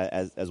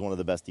okay. As one of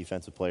the best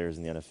defensive players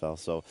in the NFL.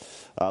 So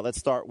let's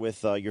start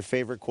with your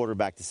favorite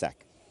quarterback to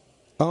sack.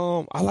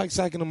 I like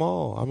sacking them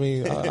all. I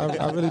mean,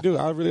 I really do.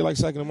 I really like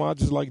sacking them all. I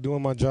just like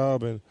doing my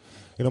job, and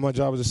my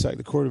job is to sack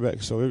the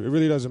quarterback. So it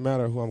really doesn't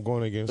matter who I'm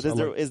going against.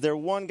 But is there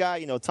one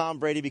guy, Tom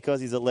Brady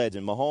because he's a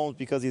legend, Mahomes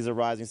because he's a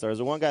rising star? Is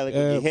there one guy like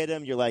when you hit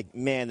him, you're like,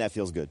 man, that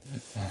feels good?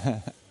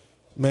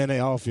 Man, they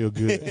all feel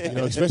good.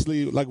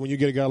 Especially like when you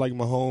get a guy like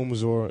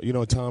Mahomes or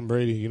Tom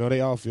Brady. They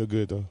all feel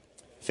good though.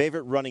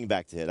 Favorite running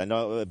back to hit? I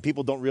know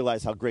people don't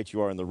realize how great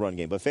you are in the run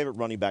game, but favorite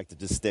running back to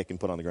just stick and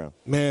put on the ground?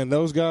 Man,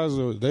 those guys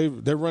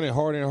they're running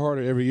harder and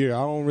harder every year.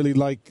 I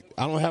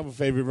don't have a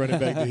favorite running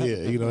back to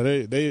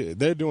hit.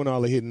 They're doing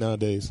all the hitting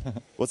nowadays.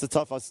 What's the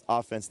toughest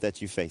offense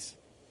that you face?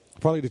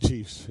 Probably the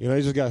Chiefs.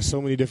 They just got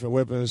so many different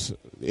weapons.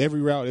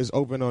 Every route is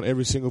open on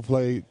every single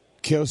play.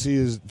 Kelsey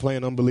is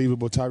playing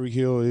unbelievable. Tyreek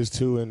Hill is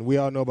too, and we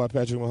all know about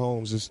Patrick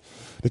Mahomes.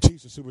 The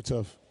Chiefs are super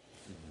tough.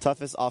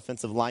 Toughest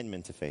offensive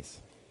lineman to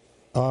face?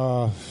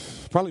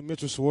 Probably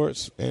Mitchell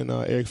Schwartz and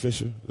Eric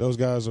Fisher. Those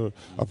guys are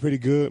pretty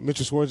good.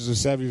 Mitchell Schwartz is a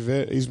savvy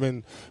vet. He's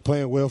been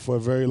playing well for a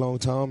very long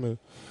time, and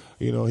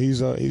he's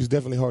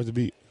definitely hard to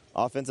beat.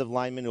 Offensive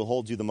lineman who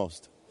holds you the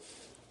most?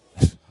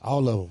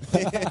 All of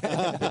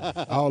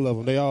them. All of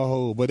them. They all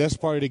hold, but that's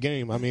part of the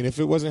game. I mean, if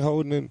they wasn't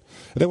holding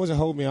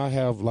me, I'd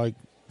have like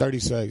 30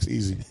 sacks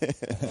easy.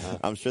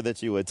 I'm sure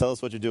that you would. Tell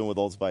us what you're doing with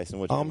Old Spice.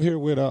 And I'm here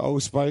with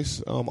Old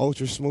Spice,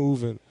 Ultra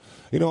Smooth, and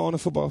on the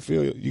football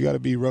field, you got to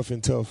be rough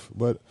and tough.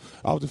 But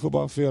off the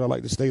football field, I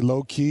like to stay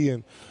low-key,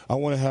 and I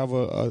want to have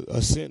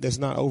a scent that's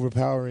not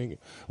overpowering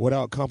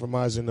without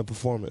compromising the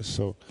performance.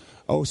 So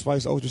Old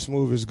Spice Ultra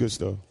Smooth is good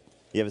stuff.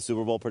 You have a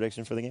Super Bowl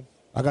prediction for the game?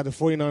 I got the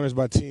 49ers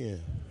by 10.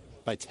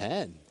 By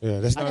 10? Yeah,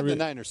 that's not not the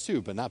Niners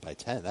too, but not by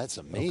 10. That's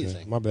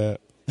amazing. Okay, my bad.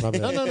 No.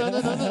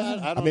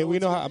 We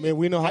know how.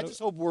 I just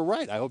hope we're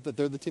right. I hope that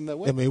they're the team that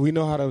wins. I mean, we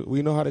know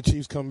how the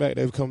Chiefs come back.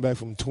 They've come back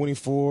from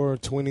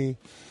 24-20.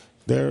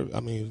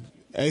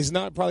 It's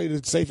not probably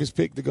the safest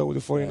pick to go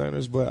with the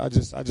 49ers, but I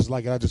just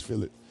like it. I just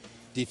feel it.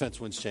 Defense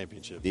wins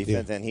championship.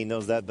 Defense, and he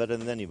knows that better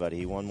than anybody.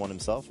 He won one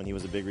himself, and he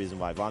was a big reason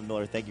why. Von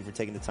Miller, thank you for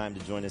taking the time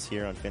to join us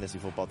here on Fantasy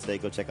Football Today.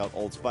 Go check out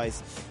Old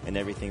Spice and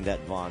everything that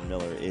Von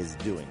Miller is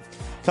doing.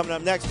 Coming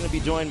up next, we're going to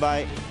be joined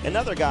by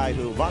another guy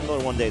who, Von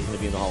Miller one day is going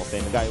to be in the Hall of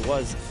Fame. A guy who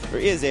was, or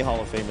is a Hall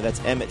of Famer. That's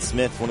Emmitt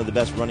Smith, one of the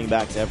best running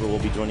backs ever, will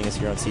be joining us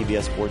here on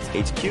CBS Sports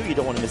HQ. You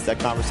don't want to miss that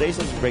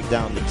conversation. We'll break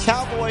down the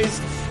Cowboys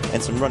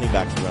and some running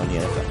backs around the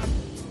NFL.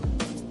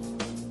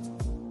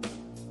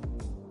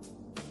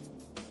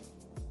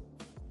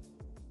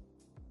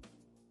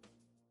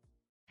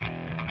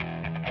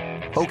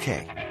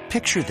 Okay,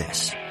 picture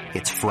this.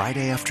 It's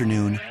Friday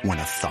afternoon when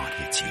a thought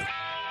hits you.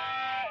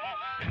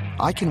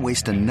 I can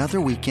waste another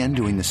weekend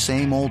doing the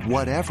same old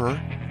whatever,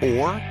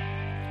 or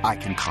I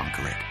can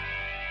conquer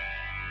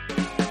it.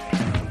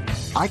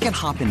 I can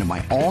hop into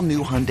my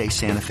all-new Hyundai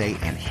Santa Fe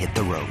and hit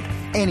the road.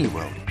 Any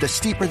road. The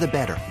steeper, the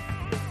better.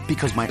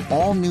 Because my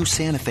all-new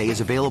Santa Fe is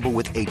available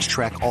with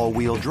H-Track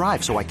all-wheel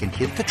drive, so I can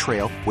hit the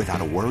trail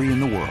without a worry in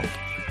the world.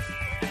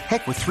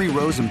 Heck, with 3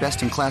 rows and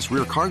best-in-class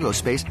rear cargo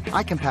space,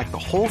 I can pack the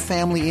whole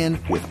family in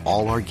with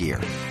all our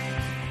gear.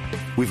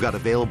 We've got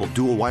available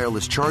dual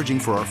wireless charging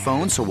for our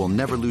phones, so we'll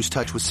never lose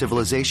touch with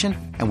civilization,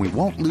 and we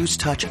won't lose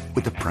touch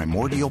with the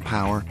primordial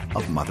power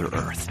of Mother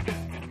Earth.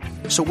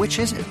 So which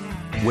is it?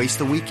 Waste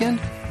the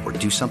weekend or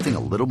do something a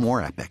little more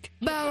epic?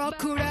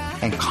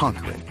 And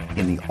conquer it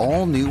in the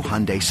all-new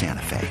Hyundai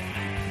Santa Fe.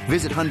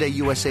 Visit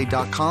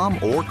HyundaiUSA.com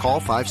or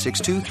call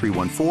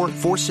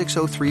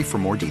 562-314-4603 for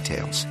more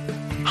details.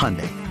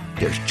 Hyundai,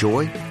 there's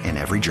joy in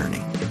every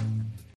journey.